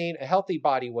maintain a healthy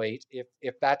body weight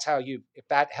if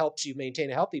that helps you maintain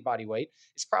a healthy body weight,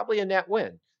 it's probably a net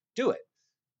win. Do it.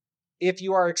 If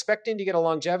you are expecting to get a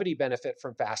longevity benefit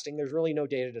from fasting, there's really no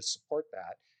data to support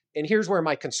that. And here's where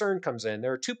my concern comes in.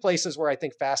 There are two places where I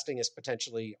think fasting is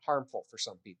potentially harmful for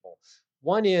some people.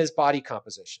 One is body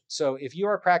composition. So if you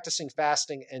are practicing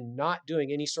fasting and not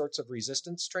doing any sorts of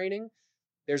resistance training,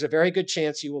 there's a very good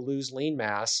chance you will lose lean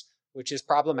mass, which is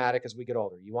problematic as we get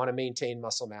older. You want to maintain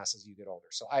muscle mass as you get older.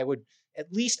 So I would,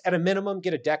 at least at a minimum,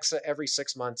 get a DEXA every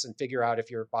 6 months and figure out if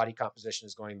your body composition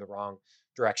is going the wrong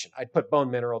direction. I'd put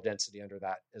bone mineral density under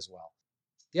that as well.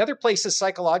 The other place is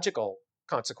psychological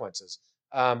consequences.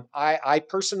 I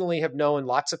personally have known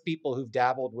lots of people who've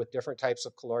dabbled with different types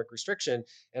of caloric restriction,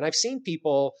 and I've seen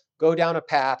people go down a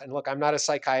path. And look, I'm not a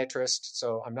psychiatrist,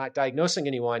 so I'm not diagnosing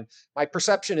anyone. My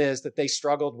perception is that they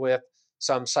struggled with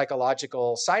some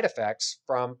psychological side effects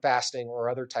from fasting or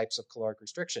other types of caloric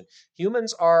restriction.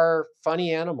 Humans are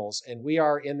funny animals, and we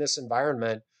are in this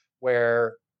environment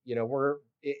where,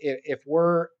 if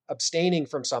we're abstaining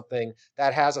from something,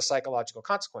 that has a psychological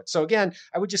consequence. So again,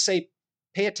 I would just say,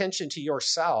 pay attention to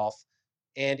yourself.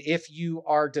 And if you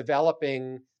are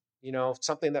developing,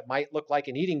 something that might look like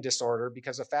an eating disorder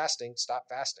because of fasting, stop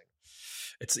fasting.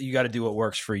 You got to do what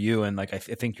works for you. And I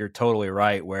think you're totally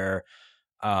right where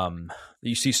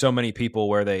you see so many people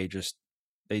where they just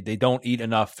They don't eat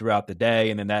enough throughout the day,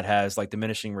 and then that has like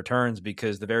diminishing returns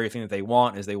because the very thing that they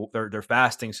want is they're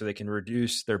fasting so they can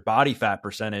reduce their body fat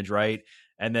percentage, right?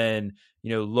 And then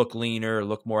look leaner,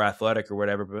 look more athletic or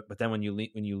whatever. But then when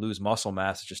you lose muscle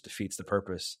mass, it just defeats the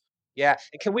purpose. Yeah.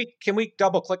 And can we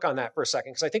double click on that for a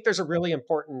second? Because I think there's a really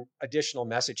important additional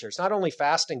message here. It's not only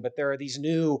fasting, but there are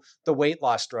the weight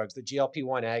loss drugs, the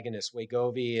GLP-1 agonists,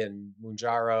 Wegovy and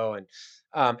Mounjaro,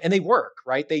 and they work,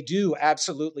 right? They do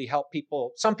absolutely help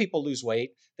people. Some people lose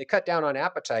weight. They cut down on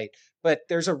appetite, but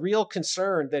there's a real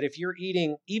concern that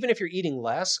even if you're eating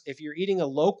less, if you're eating a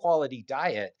low quality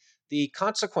diet, the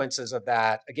consequences of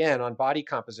that, again, on body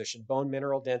composition, bone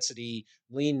mineral density,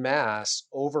 lean mass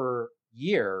over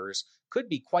years could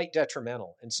be quite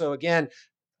detrimental. And so again,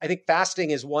 I think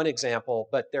fasting is one example,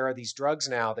 but there are these drugs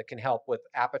now that can help with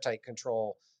appetite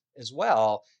control as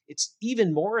well. It's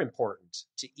even more important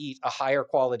to eat a higher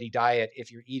quality diet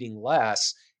if you're eating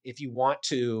less, if you want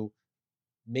to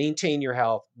maintain your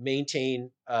health,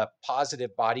 maintain a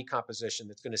positive body composition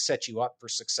that's going to set you up for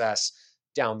success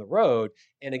down the road.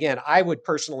 And again, I would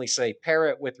personally say pair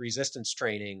it with resistance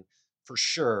training for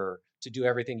sure to do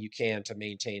everything you can to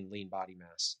maintain lean body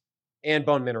mass and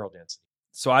bone mineral density.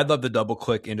 So I'd love to double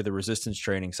click into the resistance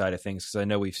training side of things, because I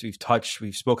know we've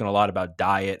spoken a lot about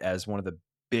diet as one of the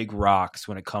big rocks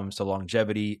when it comes to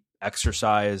longevity.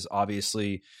 Exercise,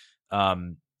 obviously,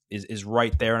 is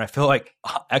right there. And I feel like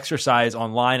exercise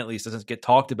online, at least, doesn't get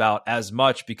talked about as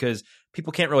much because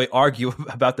people can't really argue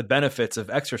about the benefits of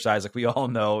exercise. Like we all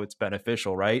know it's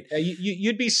beneficial, right? Yeah,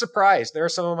 you'd be surprised. There are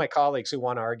some of my colleagues who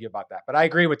want to argue about that, but I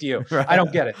agree with you. Right. I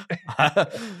don't get it.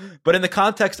 But in the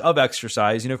context of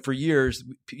exercise, for years,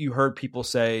 you heard people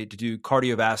say to do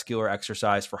cardiovascular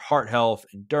exercise for heart health,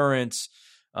 endurance,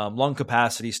 lung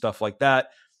capacity, stuff like that.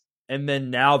 And then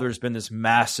now there's been this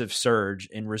massive surge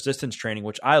in resistance training,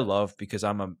 which I love because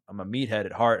I'm a meathead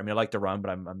at heart. I mean, I like to run,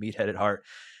 but I'm a meathead at heart,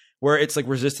 where it's like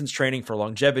resistance training for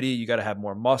longevity. You got to have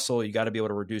more muscle. You got to be able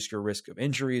to reduce your risk of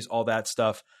injuries, all that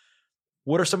stuff.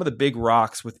 What are some of the big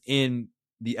rocks within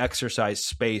the exercise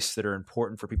space that are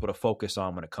important for people to focus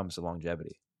on when it comes to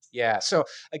longevity? Yeah. So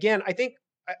again, I think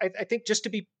just to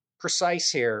be precise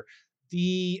here,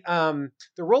 the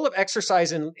role of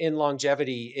exercise in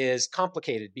longevity is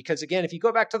complicated because again, if you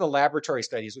go back to the laboratory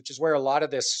studies, which is where a lot of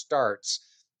this starts,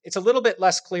 it's a little bit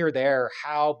less clear there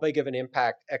how big of an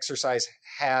impact exercise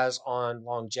has on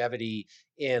longevity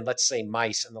in, let's say,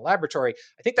 mice in the laboratory.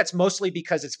 I think that's mostly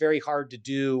because it's very hard to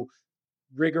do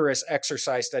rigorous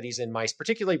exercise studies in mice,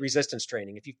 particularly resistance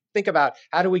training. If you think about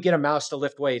how do we get a mouse to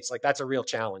lift weights, like that's a real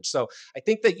challenge. So I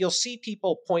think that you'll see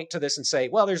people point to this and say,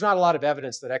 well, there's not a lot of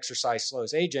evidence that exercise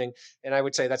slows aging. And I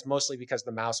would say that's mostly because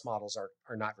the mouse models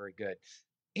are not very good.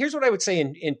 Here's what I would say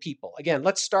in people. Again,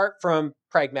 let's start from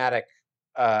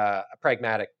a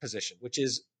pragmatic position, which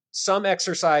is some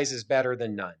exercise is better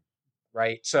than none,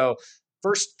 right? So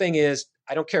first thing is,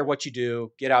 I don't care what you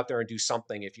do, get out there and do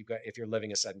something if you're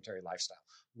living a sedentary lifestyle.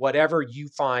 Whatever you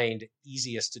find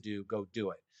easiest to do, go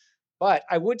do it. But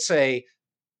I would say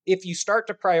if you start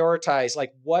to prioritize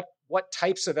like what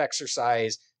types of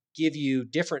exercise give you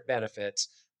different benefits,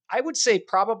 I would say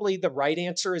probably the right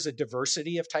answer is a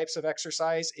diversity of types of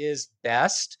exercise is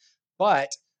best,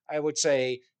 but I would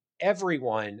say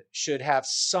everyone should have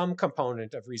some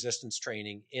component of resistance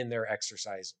training in their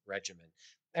exercise regimen.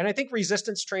 And I think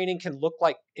resistance training can look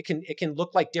like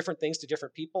different things to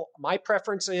different people. My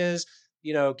preference is,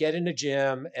 get in a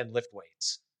gym and lift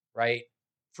weights, right?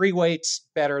 Free weights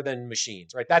better than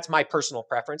machines, right? That's my personal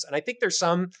preference. And I think there's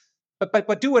some,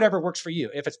 but do whatever works for you.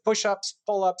 If it's push-ups,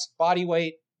 pull-ups, body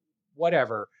weight,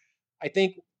 whatever. I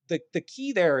think the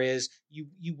key there is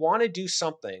you want to do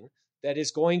something that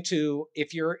is going to,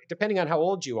 if you're, depending on how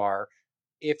old you are,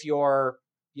 if you're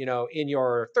in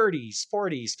your 30s,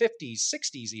 40s, 50s,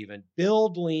 60s even,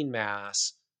 build lean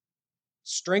mass,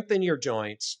 strengthen your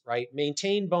joints, right?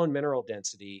 Maintain bone mineral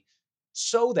density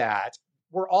so that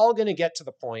we're all going to get to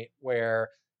the point where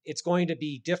it's going to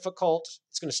be difficult.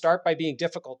 It's going to start by being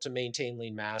difficult to maintain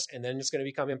lean mass, and then it's going to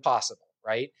become impossible,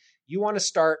 right? You want to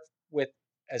start with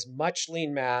as much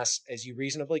lean mass as you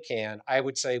reasonably can. I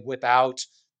would say without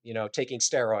taking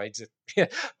steroids,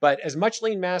 but as much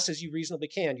lean mass as you reasonably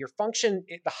can. Your function,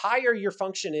 the higher your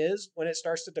function is when it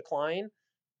starts to decline,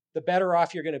 the better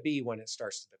off you're going to be when it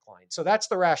starts to decline. So that's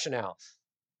the rationale.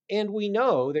 And we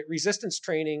know that resistance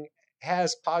training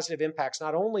has positive impacts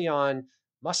not only on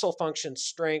muscle function,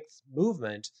 strength,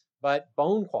 movement, but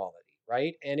bone quality,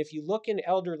 right? And if you look in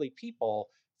elderly people,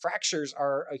 fractures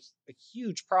are a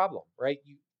huge problem, right?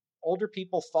 Older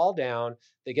people fall down,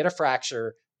 they get a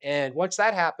fracture, and once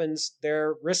that happens,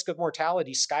 their risk of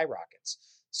mortality skyrockets.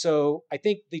 So I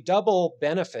think the double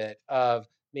benefit of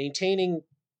maintaining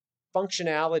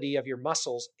functionality of your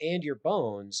muscles and your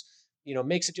bones,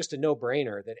 makes it just a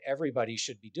no-brainer that everybody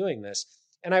should be doing this.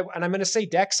 And I'm going to say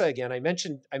DEXA again. I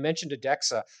mentioned a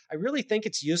DEXA. I really think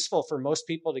it's useful for most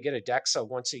people to get a DEXA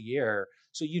once a year,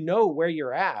 so you know where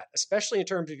you're at, especially in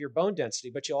terms of your bone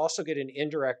density. But you'll also get an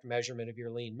indirect measurement of your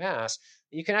lean mass.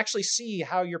 And you can actually see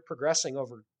how you're progressing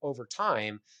over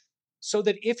time, so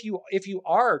that if you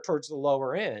are towards the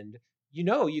lower end,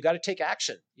 you got to take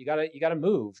action. You got to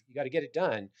move. You got to get it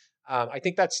done. I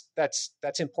think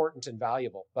that's important and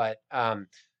valuable. But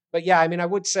yeah, I mean, I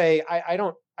would say I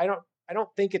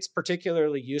don't think it's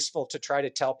particularly useful to try to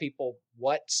tell people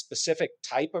what specific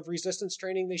type of resistance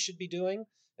training they should be doing.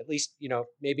 At least,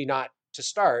 maybe not to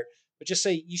start, but just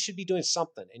say you should be doing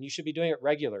something, and you should be doing it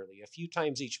regularly, a few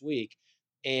times each week,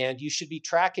 and you should be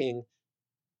tracking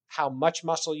how much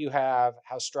muscle you have,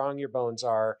 how strong your bones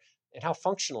are, and how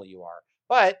functional you are.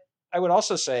 But I would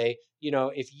also say,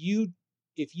 if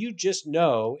you just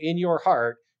know in your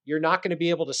heart you're not going to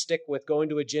be able to stick with going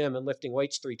to a gym and lifting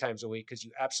weights 3 times a week because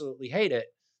you absolutely hate it,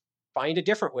 find a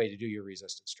different way to do your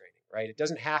resistance training, right? It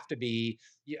doesn't have to be,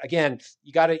 again,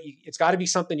 it's got to be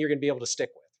something you're going to be able to stick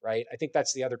with, right? I think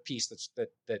that's the other piece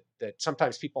that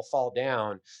sometimes people fall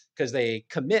down because they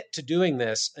commit to doing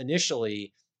this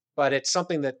initially, but it's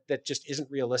something that just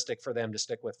isn't realistic for them to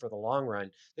stick with for the long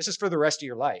run. This is for the rest of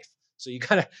your life. So you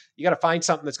gotta find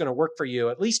something that's going to work for you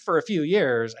at least for a few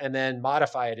years, and then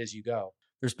modify it as you go.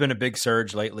 There's been a big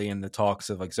surge lately in the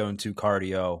talks of like zone 2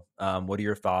 cardio. What are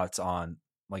your thoughts on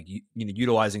like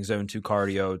utilizing zone 2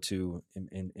 cardio to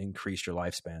increase your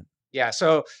lifespan? Yeah.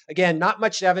 So again, not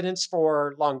much evidence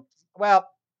for long. Well,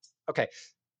 okay.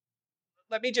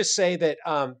 Let me just say that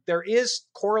there is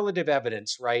correlative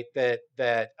evidence, right? That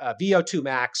VO2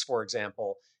 max, for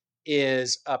example,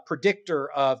 is a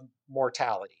predictor of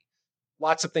mortality.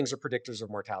 Lots of things are predictors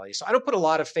of mortality. So I don't put a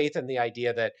lot of faith in the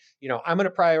idea that, I'm going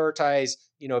to prioritize,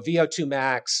 VO2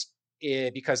 max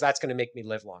because that's going to make me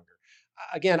live longer.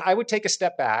 Again, I would take a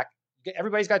step back.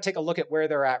 Everybody's got to take a look at where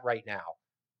they're at right now,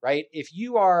 right? If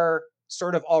you are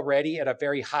sort of already at a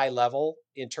very high level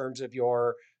in terms of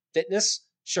your fitness,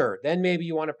 sure, then maybe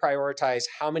you want to prioritize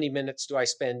how many minutes do I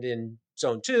spend in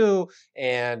zone 2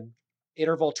 and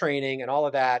interval training and all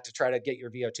of that to try to get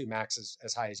your VO2 max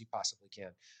as high as you possibly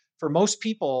can. For most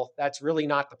people, that's really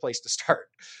not the place to start.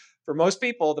 For most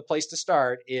people, the place to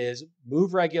start is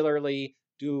move regularly,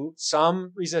 do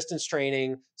some resistance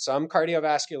training, some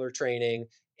cardiovascular training,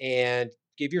 and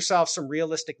give yourself some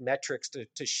realistic metrics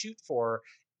to shoot for.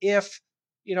 If,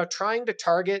 trying to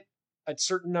target a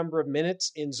certain number of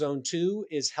minutes in zone 2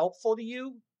 is helpful to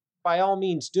you, by all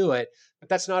means do it, but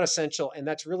that's not essential, and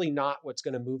that's really not what's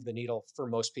going to move the needle for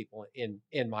most people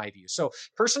in my view. So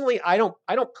personally, I don't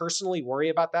personally worry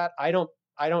about that. I don't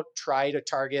try to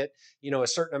target, a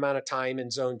certain amount of time in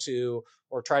zone 2,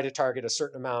 or try to target a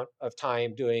certain amount of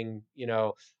time doing,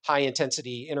 high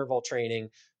intensity interval training.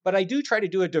 But I do try to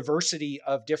do a diversity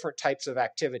of different types of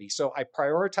activity. So I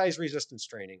prioritize resistance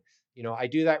training. I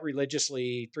do that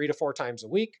religiously 3 to 4 times a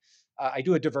week. I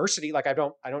do a diversity, like I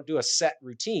don't do a set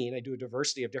routine. I do a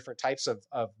diversity of different types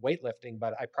of weightlifting,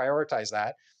 but I prioritize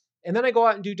that. And then I go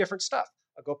out and do different stuff.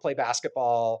 I'll go play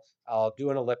basketball. I'll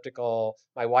do an elliptical.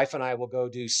 My wife and I will go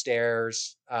do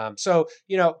stairs. So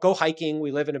go hiking.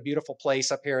 We live in a beautiful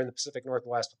place up here in the Pacific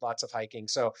Northwest with lots of hiking.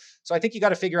 So I think you got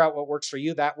to figure out what works for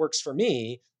you. That works for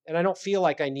me. And I don't feel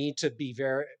like I need to be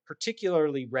very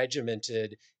particularly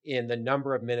regimented in the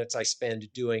number of minutes I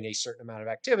spend doing a certain amount of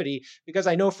activity, because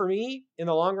I know for me, in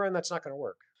the long run, that's not going to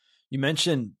work. You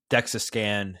mentioned DEXA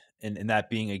scan and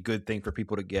that being a good thing for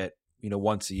people to get,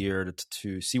 once a year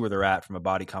to see where they're at from a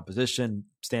body composition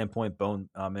standpoint, bone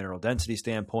mineral density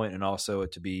standpoint, and also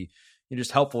to be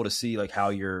just helpful to see like how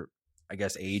you're, I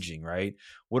guess, aging, right?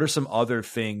 What are some other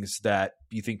things that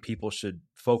you think people should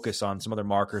focus on, some other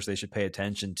markers they should pay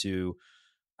attention to?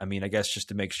 I mean, I guess just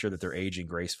to make sure that they're aging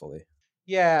gracefully.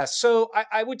 Yeah, so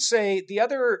I would say the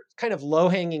other kind of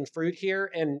low-hanging fruit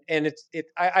here, and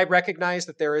I recognize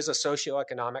that there is a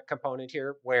socioeconomic component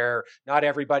here where not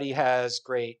everybody has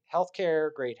great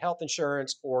healthcare, great health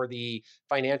insurance, or the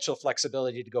financial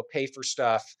flexibility to go pay for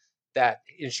stuff that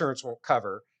insurance won't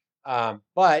cover.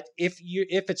 But if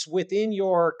it's within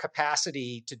your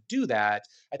capacity to do that,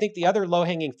 I think the other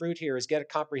low-hanging fruit here is get a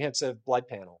comprehensive blood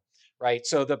panel, right?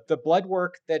 So the blood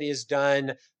work that is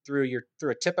done through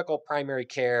a typical primary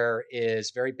care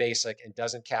is very basic and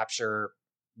doesn't capture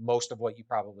most of what you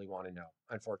probably want to know,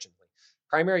 unfortunately.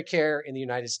 Primary care in the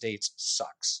United States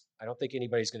sucks. I don't think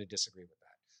anybody's going to disagree with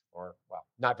that, or well,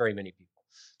 not very many people.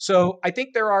 So I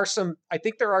think there are some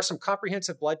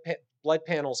comprehensive blood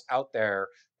panels out there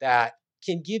that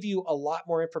can give you a lot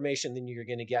more information than you're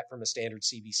going to get from a standard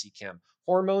CBC chem.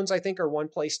 Hormones, I think, are one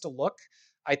place to look.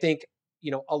 I think,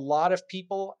 a lot of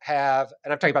people have,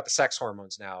 and I'm talking about the sex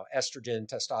hormones now, estrogen,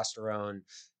 testosterone,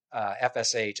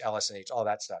 FSH, LSH, all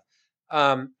that stuff.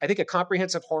 I think a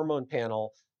comprehensive hormone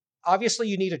panel, obviously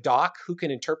you need a doc who can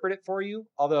interpret it for you.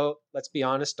 Although, let's be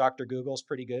honest, Dr. Google's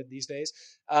pretty good these days.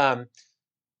 Um,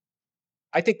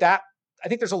 I think that I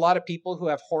think there's a lot of people who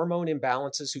have hormone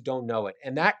imbalances who don't know it.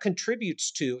 And that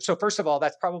contributes to, so first of all,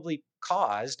 that's probably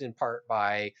caused in part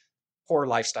by poor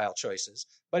lifestyle choices,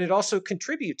 but it also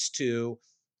contributes to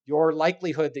your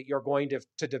likelihood that you're going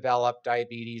to develop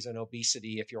diabetes and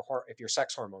obesity if your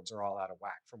sex hormones are all out of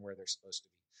whack from where they're supposed to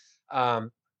be.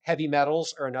 Heavy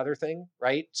metals are another thing,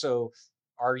 right? So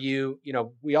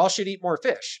we all should eat more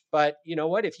fish, but you know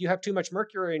what? If you have too much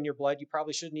mercury in your blood, you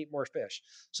probably shouldn't eat more fish.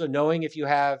 So knowing if you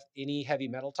have any heavy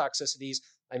metal toxicities,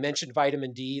 I mentioned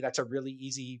vitamin D, that's a really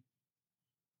easy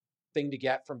thing to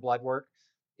get from blood work.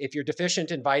 If you're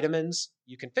deficient in vitamins,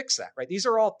 you can fix that, right? These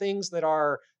are all things that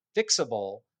are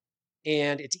fixable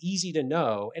and it's easy to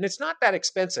know and it's not that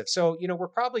expensive. So, we're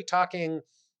probably talking,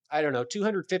 I don't know,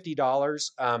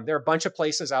 $250. There are a bunch of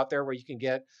places out there where you can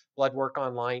get blood work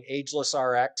online. Ageless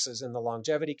RX is in the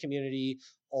longevity community,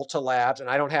 Ulta Labs, and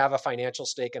I don't have a financial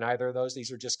stake in either of those.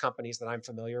 These are just companies that I'm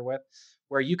familiar with,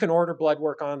 where you can order blood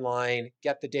work online,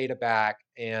 get the data back,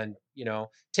 and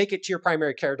take it to your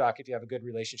primary care doc if you have a good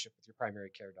relationship with your primary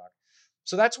care doc.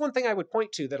 So that's one thing I would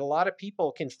point to, that a lot of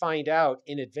people can find out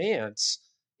in advance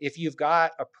if you've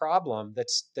got a problem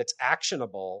that's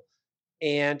actionable.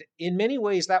 And in many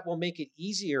ways, that will make it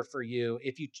easier for you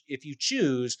if you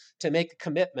choose to make a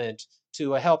commitment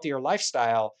to a healthier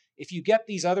lifestyle. If you get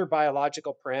these other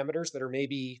biological parameters that are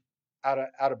maybe out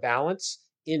of balance,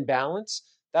 in balance,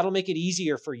 that'll make it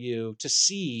easier for you to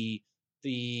see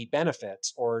the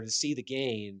benefits or to see the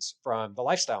gains from the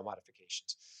lifestyle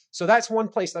modifications. So that's one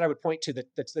place that I would point to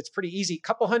that's pretty easy.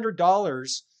 Couple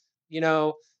 $100, you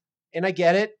know, and I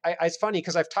get it. It's funny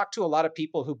because I've talked to a lot of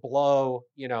people who blow,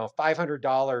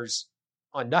 $500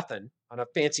 on nothing, on a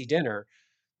fancy dinner.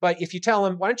 But if you tell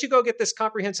them, why don't you go get this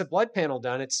comprehensive blood panel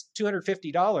done? It's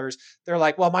 $250. They're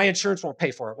like, well, my insurance won't pay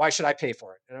for it. Why should I pay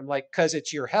for it? And I'm like, because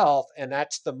it's your health, and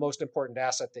that's the most important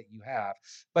asset that you have.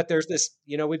 But there's this,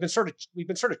 we've been sort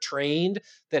of trained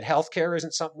that healthcare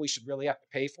isn't something we should really have to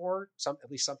pay for.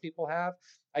 At least some people have.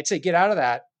 I'd say get out of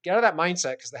that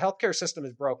mindset, because the healthcare system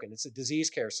is broken. It's a disease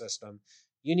care system.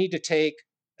 You need to take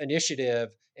initiative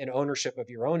and ownership of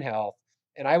your own health.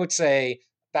 And I would say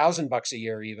 $1,000 a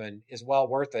year even is well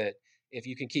worth it if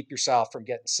you can keep yourself from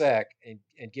getting sick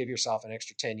and give yourself an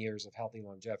extra 10 years of healthy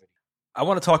longevity. I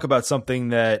want to talk about something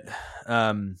that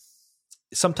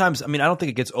sometimes, I don't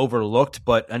think it gets overlooked,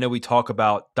 but I know we talk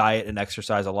about diet and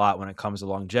exercise a lot when it comes to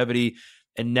longevity.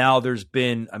 And now there's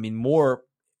been, more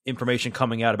information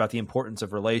coming out about the importance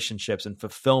of relationships and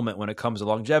fulfillment when it comes to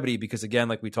longevity, because again,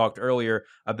 like we talked earlier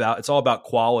about, it's all about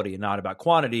quality and not about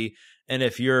quantity. And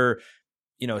if you're,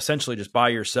 essentially just by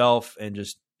yourself and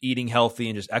just eating healthy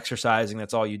and just exercising,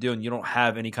 that's all you do, and you don't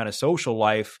have any kind of social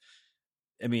life,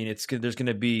 there's going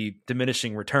to be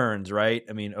diminishing returns, right?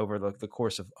 Over the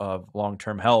course of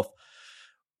long-term health.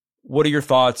 What are your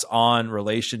thoughts on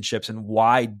relationships, and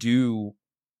why do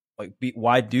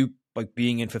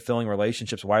being in fulfilling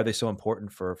relationships, why are they so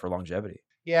important for longevity?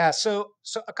 Yeah, so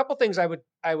a couple things I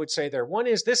would say there. One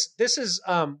is this is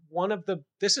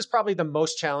this is probably the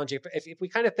most challenging. If we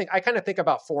kind of think, I kind of think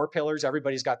about four pillars.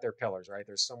 Everybody's got their pillars, right?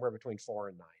 There's somewhere between 4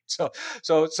 and 9.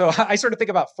 So I sort of think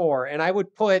about 4, and I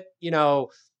would put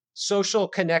social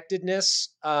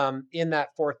connectedness in that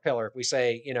fourth pillar. If we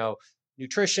say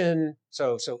nutrition,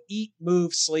 so eat,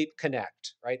 move, sleep,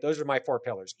 connect, right? Those are my 4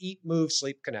 pillars: eat, move,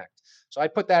 sleep, connect. So I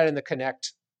put that in the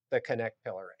connect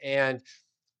pillar. And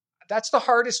that's the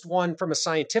hardest one from a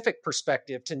scientific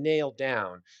perspective to nail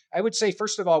down. I would say,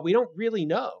 first of all, we don't really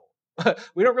know.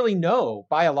 We don't really know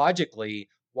biologically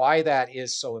why that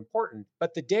is so important,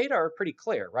 but the data are pretty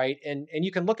clear, right? And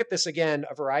you can look at this again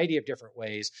a variety of different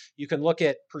ways. You can look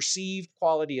at perceived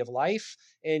quality of life,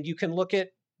 and you can look at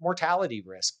mortality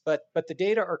risk. But the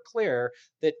data are clear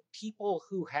that people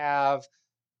who have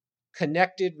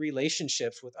connected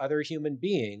relationships with other human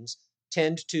beings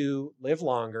tend to live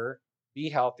longer, be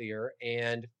healthier,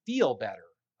 and feel better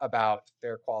about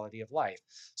their quality of life.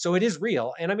 So it is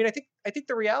real. And I think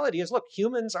the reality is, look,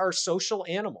 humans are social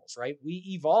animals, right? We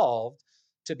evolved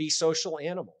to be social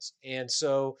animals. And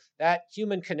so that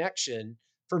human connection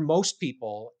for most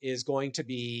people is going to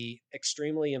be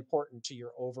extremely important to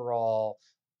your overall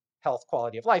health,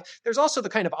 quality of life. There's also the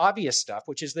kind of obvious stuff,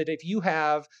 which is that if you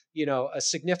have, a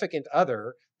significant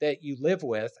other that you live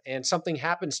with and something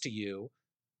happens to you,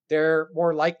 they're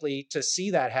more likely to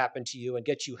see that happen to you and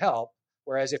get you help.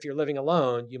 Whereas if you're living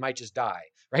alone, you might just die,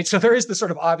 right? So there is the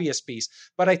sort of obvious piece.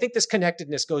 But I think this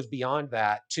connectedness goes beyond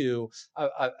that to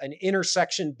an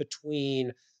intersection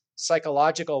between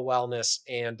psychological wellness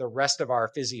and the rest of our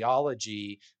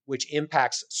physiology, which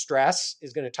impacts stress,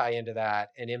 is going to tie into that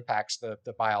and impacts the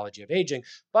biology of aging.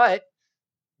 But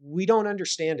we don't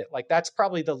understand it. Like that's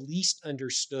probably the least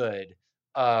understood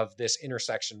of this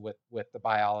intersection with the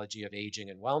biology of aging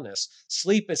and wellness.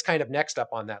 Sleep is kind of next up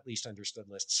on that least understood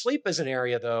list. Sleep is an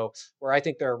area, though, where I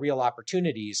think there are real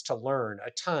opportunities to learn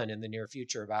a ton in the near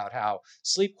future about how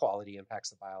sleep quality impacts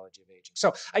the biology of aging.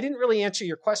 So I didn't really answer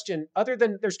your question other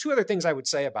than there's two other things I would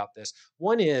say about this.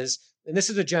 One is, and this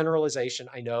is a generalization,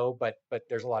 I know, but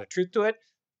there's a lot of truth to it.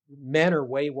 Men are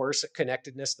way worse at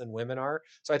connectedness than women are.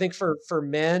 So I think for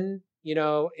men,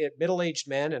 middle-aged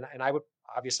men, and I would,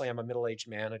 obviously I'm a middle-aged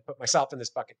man, I'd put myself in this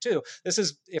bucket too. This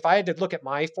is, if I had to look at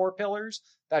my 4 pillars,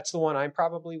 that's the one I'm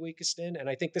probably weakest in. And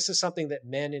I think this is something that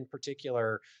men in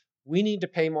particular, we need to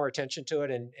pay more attention to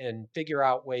it and figure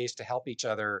out ways to help each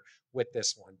other with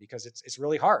this one, because it's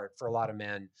really hard for a lot of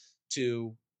men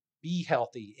to be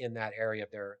healthy in that area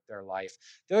of their life.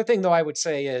 The other thing, though, I would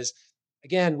say is,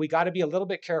 again, we got to be a little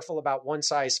bit careful about one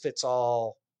size fits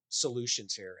all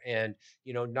solutions here. And,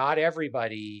 not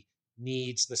everybody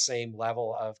needs the same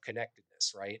level of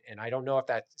connectedness, right? And I don't know if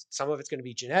some of it's going to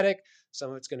be genetic, some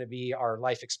of it's going to be our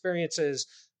life experiences,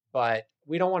 but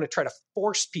we don't want to try to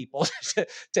force people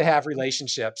to have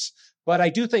relationships. But I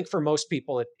do think for most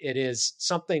people, it is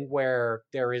something where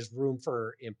there is room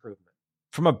for improvement.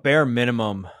 From a bare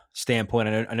minimum standpoint,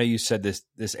 I know you said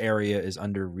this area is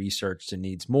under researched and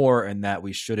needs more, and that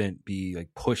we shouldn't be like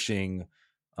pushing,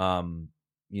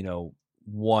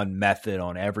 one method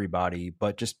on everybody,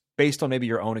 but just based on maybe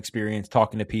your own experience,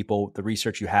 talking to people, the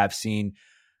research you have seen,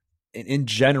 in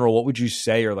general, what would you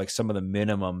say are like some of the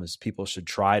minimums people should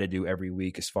try to do every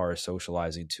week as far as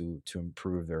socializing to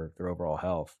improve their overall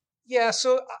health? Yeah,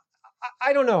 so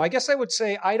I don't know. I guess I would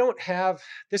say I don't have,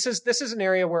 this is an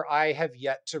area where I have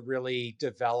yet to really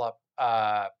develop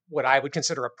what I would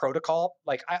consider a protocol.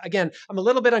 Like, I'm a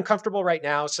little bit uncomfortable right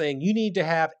now saying you need to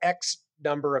have X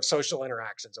number of social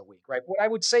interactions a week, right? What I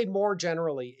would say more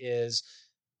generally is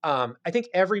I think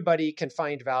everybody can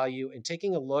find value in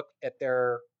taking a look at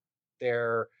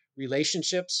their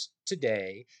relationships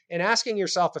today and asking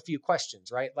yourself a few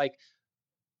questions, right? Like,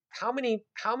 how many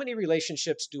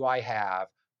relationships do I have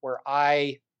where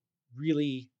I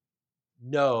really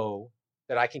know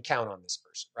that I can count on this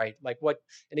person, right? Like what,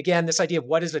 and again, this idea of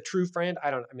what is a true friend,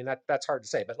 that's hard to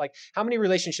say, but like, how many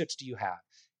relationships do you have?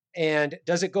 And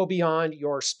does it go beyond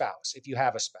your spouse if you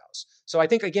have a spouse? So I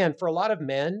think, again, for a lot of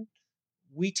men,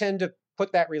 we tend to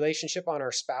put that relationship on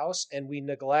our spouse and we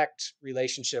neglect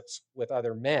relationships with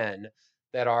other men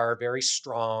that are very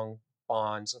strong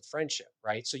bonds of friendship,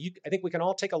 right? So I think we can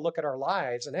all take a look at our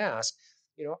lives and ask,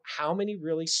 how many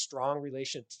really strong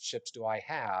relationships do I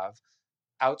have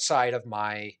outside of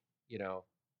my,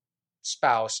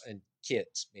 spouse and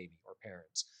kids, maybe, or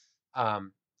parents?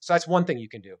 So that's one thing you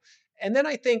can do. And then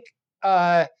I think,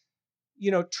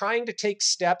 trying to take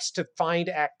steps to find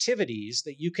activities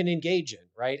that you can engage in,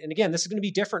 right? And again, this is going to be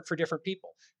different for different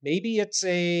people. Maybe it's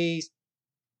a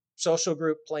social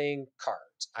group playing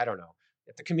cards, I don't know,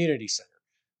 at the community center.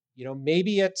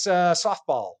 Maybe it's a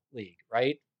softball league,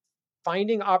 right?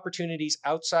 Finding opportunities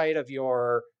outside of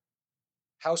your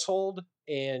household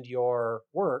and your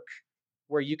work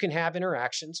where you can have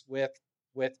interactions with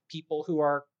people who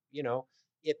are,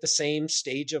 at the same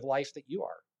stage of life that you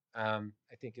are,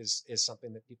 I think is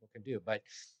something that people can do. But,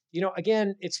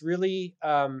 again, it's really,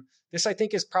 this I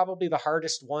think is probably the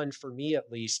hardest one for me,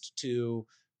 at least, to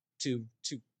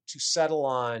settle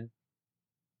on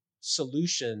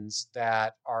solutions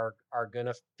that are going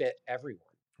to fit everyone.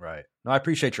 Right. No, I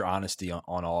appreciate your honesty on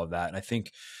all of that. And I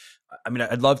think,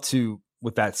 I'd love to,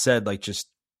 with that said, like just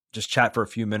chat for a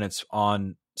few minutes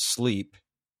on sleep,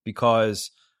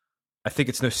 because I think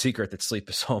it's no secret that sleep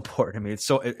is so important.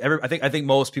 I think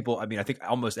most people, I think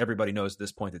almost everybody knows at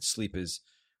this point that sleep is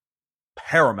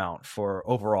paramount for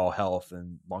overall health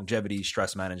and longevity,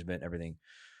 stress management, everything.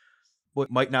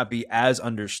 What might not be as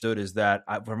understood is that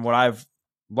from what I've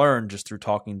learned just through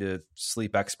talking to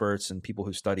sleep experts and people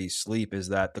who study sleep is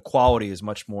that the quality is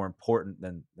much more important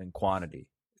than quantity.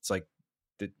 It's like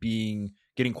that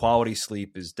getting quality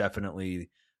sleep is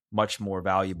definitely much more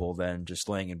valuable than just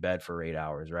laying in bed for 8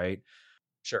 hours, right?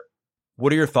 Sure.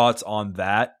 What are your thoughts on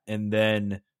that? And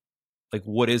then, like,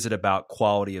 what is it about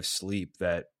quality of sleep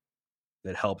that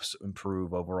that helps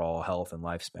improve overall health and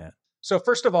lifespan? So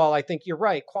first of all, I think you're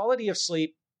right. Quality of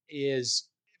sleep is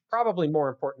probably more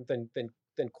important than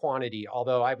quantity.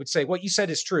 Although I would say what you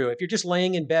said is true. If you're just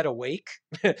laying in bed awake,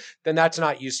 then that's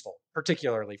not useful,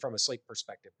 particularly from a sleep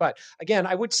perspective. But again,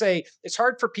 I would say it's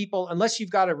hard for people unless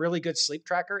you've got a really good sleep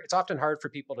tracker. It's often hard for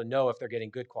people to know if they're getting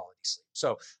good quality sleep.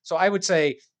 So I would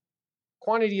say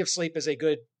quantity of sleep is a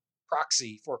good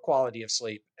proxy for quality of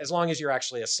sleep as long as you're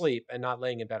actually asleep and not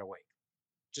laying in bed awake.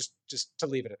 Just to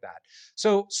leave it at that.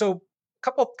 So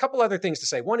couple other things to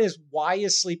say. One is, why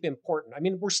is sleep important? I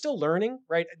mean, we're still learning,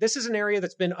 right? This is an area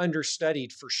that's been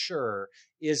understudied for sure,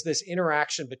 is this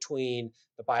interaction between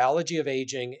the biology of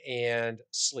aging and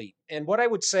sleep. And what I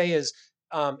would say is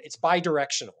it's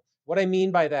bidirectional. What I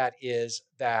mean by that is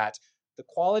that the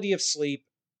quality of sleep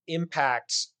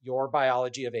impacts your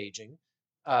biology of aging.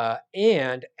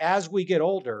 And as we get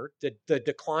older, the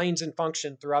declines in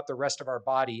function throughout the rest of our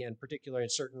body, and particularly in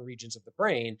certain regions of the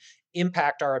brain,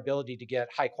 impact our ability to get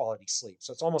high quality sleep.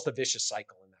 So it's almost a vicious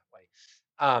cycle in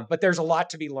that way. But there's a lot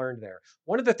to be learned there.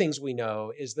 One of the things we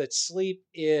know is that sleep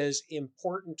is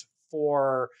important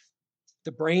for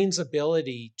the brain's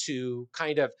ability to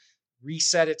kind of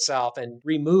reset itself and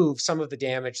remove some of the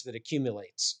damage that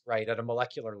accumulates, right, at a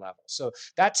molecular level. So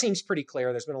that seems pretty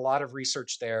clear. There's been a lot of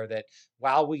research there that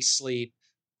while we sleep,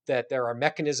 that there are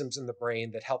mechanisms in the brain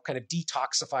that help kind of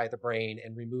detoxify the brain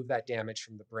and remove that damage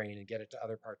from the brain and get it to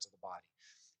other parts of the body.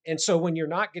 And so when you're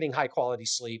not getting high quality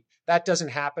sleep, that doesn't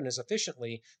happen as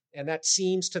efficiently. And that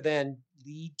seems to then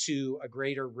lead to a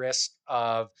greater risk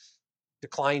of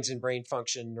declines in brain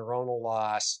function, neuronal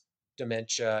loss,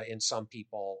 dementia in some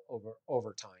people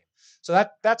over time. So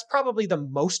that's probably the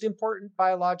most important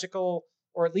biological,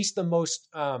 or at least the most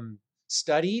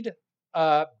studied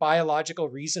biological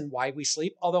reason why we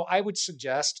sleep. Although I would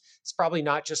suggest it's probably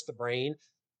not just the brain,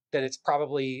 that it's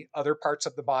probably other parts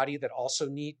of the body that also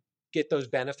get those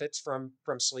benefits from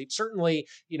sleep. Certainly,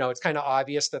 it's kind of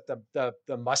obvious that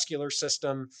the muscular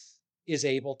system is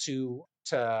able to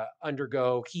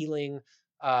undergo healing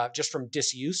just from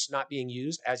disuse, not being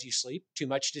used as you sleep. Too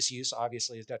much disuse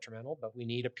obviously is detrimental, but we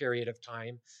need a period of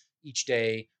time each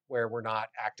day where we're not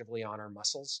actively on our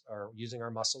muscles or using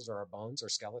our muscles or our bones or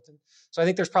skeleton. So I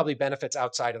think there's probably benefits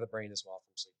outside of the brain as well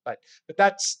from sleep. But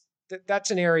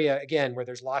that's an area again where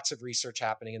there's lots of research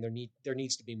happening, and there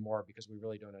needs to be more because we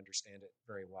really don't understand it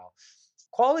very well.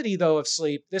 Quality though of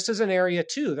sleep, this is an area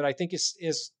too that I think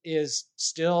is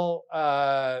still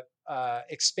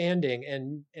expanding.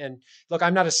 And look,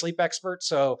 I'm not a sleep expert,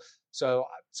 so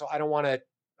I don't want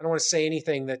to say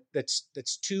anything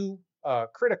that's too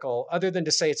critical, other than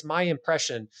to say it's my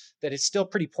impression that it's still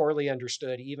pretty poorly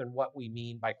understood, even what we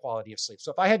mean by quality of sleep.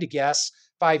 So if I had to guess,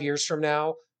 5 years from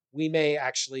now, we may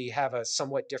actually have a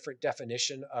somewhat different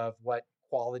definition of what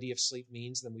quality of sleep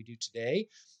means than we do today.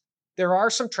 There are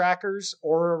some trackers.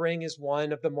 Oura Ring is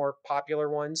one of the more popular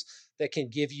ones that can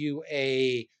give you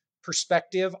a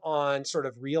perspective on sort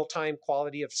of real-time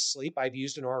quality of sleep. I've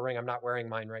used an Oura Ring. I'm not wearing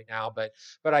mine right now, but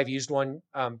I've used one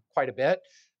quite a bit.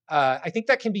 I think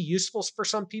that can be useful for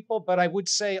some people, but I would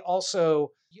say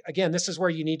also, again, this is where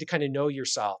you need to kind of know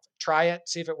yourself. Try it,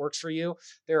 see if it works for you.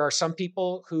 There are some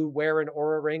people who wear an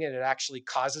Oura Ring and it actually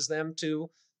causes them to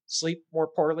sleep more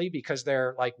poorly because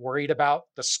they're like worried about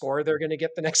the score they're going to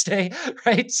get the next day,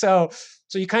 right? So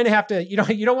you kind of have to, you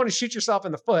don't want to shoot yourself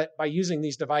in the foot by using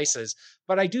these devices.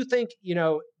 But I do think,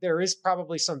 there is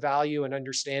probably some value in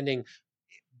understanding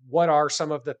what are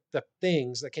some of the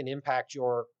things that can impact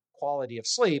your quality of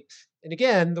sleep. And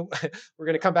again, we're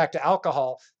going to come back to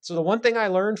alcohol. So the one thing I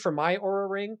learned from my Oura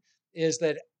Ring is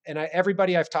that, and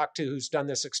everybody I've talked to who's done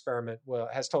this experiment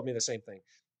has told me the same thing.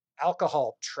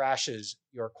 Alcohol trashes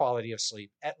your quality of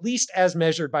sleep, at least as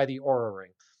measured by the Oura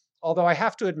Ring. Although I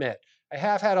have to admit, I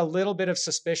have had a little bit of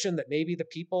suspicion that maybe the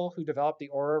people who developed the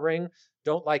Oura Ring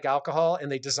don't like alcohol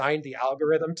and they designed the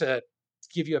algorithm to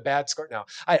give you a bad score. No,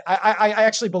 I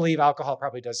actually believe alcohol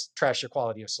probably does trash your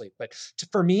quality of sleep. But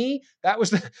for me, that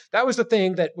was the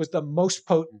thing that was the most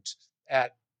potent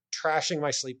at trashing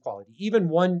my sleep quality. Even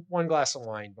one glass of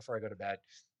wine before I go to bed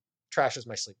trashes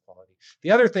my sleep quality.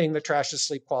 The other thing that trashes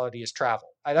sleep quality is travel.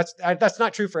 That's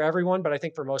not true for everyone, but I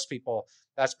think for most people,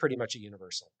 that's pretty much a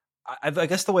universal. I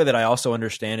guess the way that I also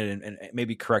understand it, and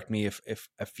maybe correct me if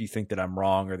you think that I'm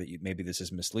wrong or that maybe this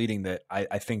is misleading, that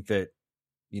I think that,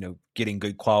 getting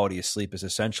good quality of sleep is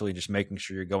essentially just making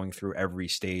sure you're going through every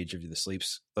stage of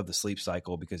the sleep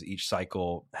cycle, because each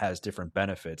cycle has different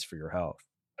benefits for your health.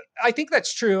 I think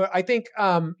that's true. I think,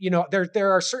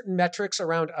 there are certain metrics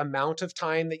around amount of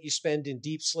time that you spend in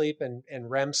deep sleep and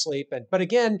REM sleep. But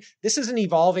again, this is an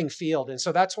evolving field. And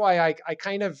so that's why I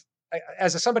kind of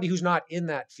as somebody who's not in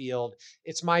that field,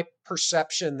 it's my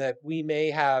perception that we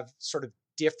may have sort of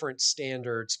different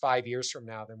standards 5 years from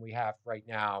now than we have right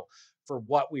now for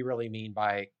what we really mean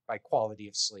by quality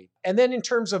of sleep. And then in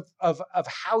terms of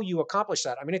how you accomplish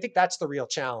that, I mean, I think that's the real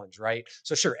challenge, right?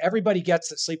 So sure, everybody gets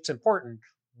that sleep's important.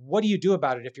 What do you do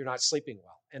about it if you're not sleeping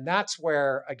well? And that's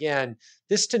where, again,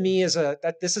 this to me is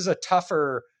this is a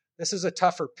tougher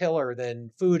pillar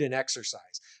than food and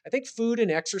exercise. I think food and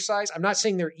exercise, I'm not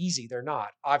saying they're easy. They're not,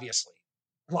 obviously.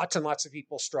 Lots and lots of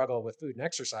people struggle with food and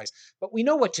exercise, but we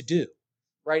know what to do,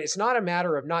 right? It's not a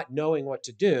matter of not knowing what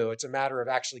to do. It's a matter of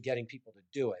actually getting people to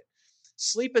do it.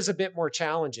 Sleep is a bit more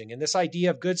challenging. And this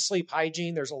idea of good sleep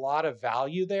hygiene, there's a lot of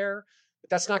value there, but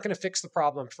that's not going to fix the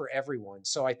problem for everyone.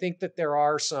 So I think that there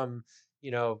are some,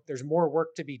 there's more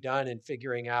work to be done in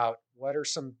figuring out what are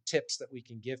some tips that we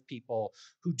can give people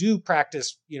who do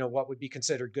practice, what would be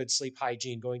considered good sleep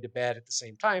hygiene, going to bed at the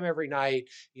same time every night,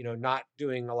 not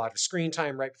doing a lot of screen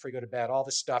time right before you go to bed, all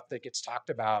the stuff that gets talked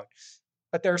about.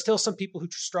 But there are still some people who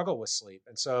struggle with sleep.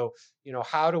 And so,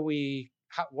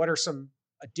 what are some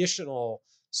additional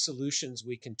solutions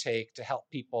we can take to help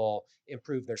people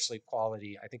improve their sleep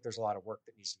quality? I think there's a lot of work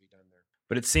that needs to be done there.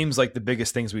 But it seems like the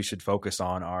biggest things we should focus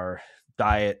on are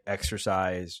diet,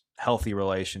 exercise, healthy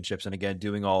relationships, and again,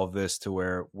 doing all of this to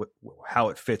where how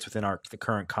it fits within the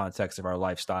current context of our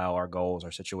lifestyle, our goals,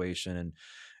 our situation.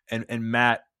 And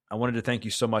Matt, I wanted to thank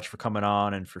you so much for coming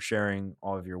on and for sharing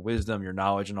all of your wisdom, your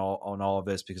knowledge, and on all of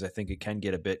this, because I think it can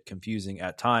get a bit confusing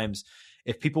at times.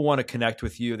 If people want to connect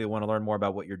with you, they want to learn more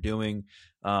about what you're doing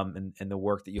and the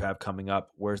work that you have coming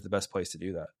up, where's the best place to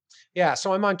do that? Yeah,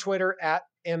 so I'm on Twitter at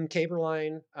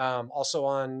Kaeberlein, also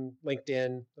on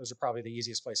LinkedIn. Those are probably the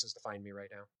easiest places to find me right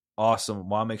now. Awesome.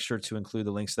 Well, I'll make sure to include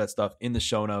the links to that stuff in the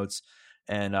show notes.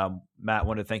 And Matt, I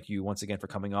wanted to thank you once again for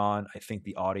coming on. I think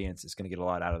the audience is going to get a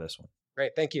lot out of this one.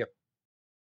 Great. Thank you.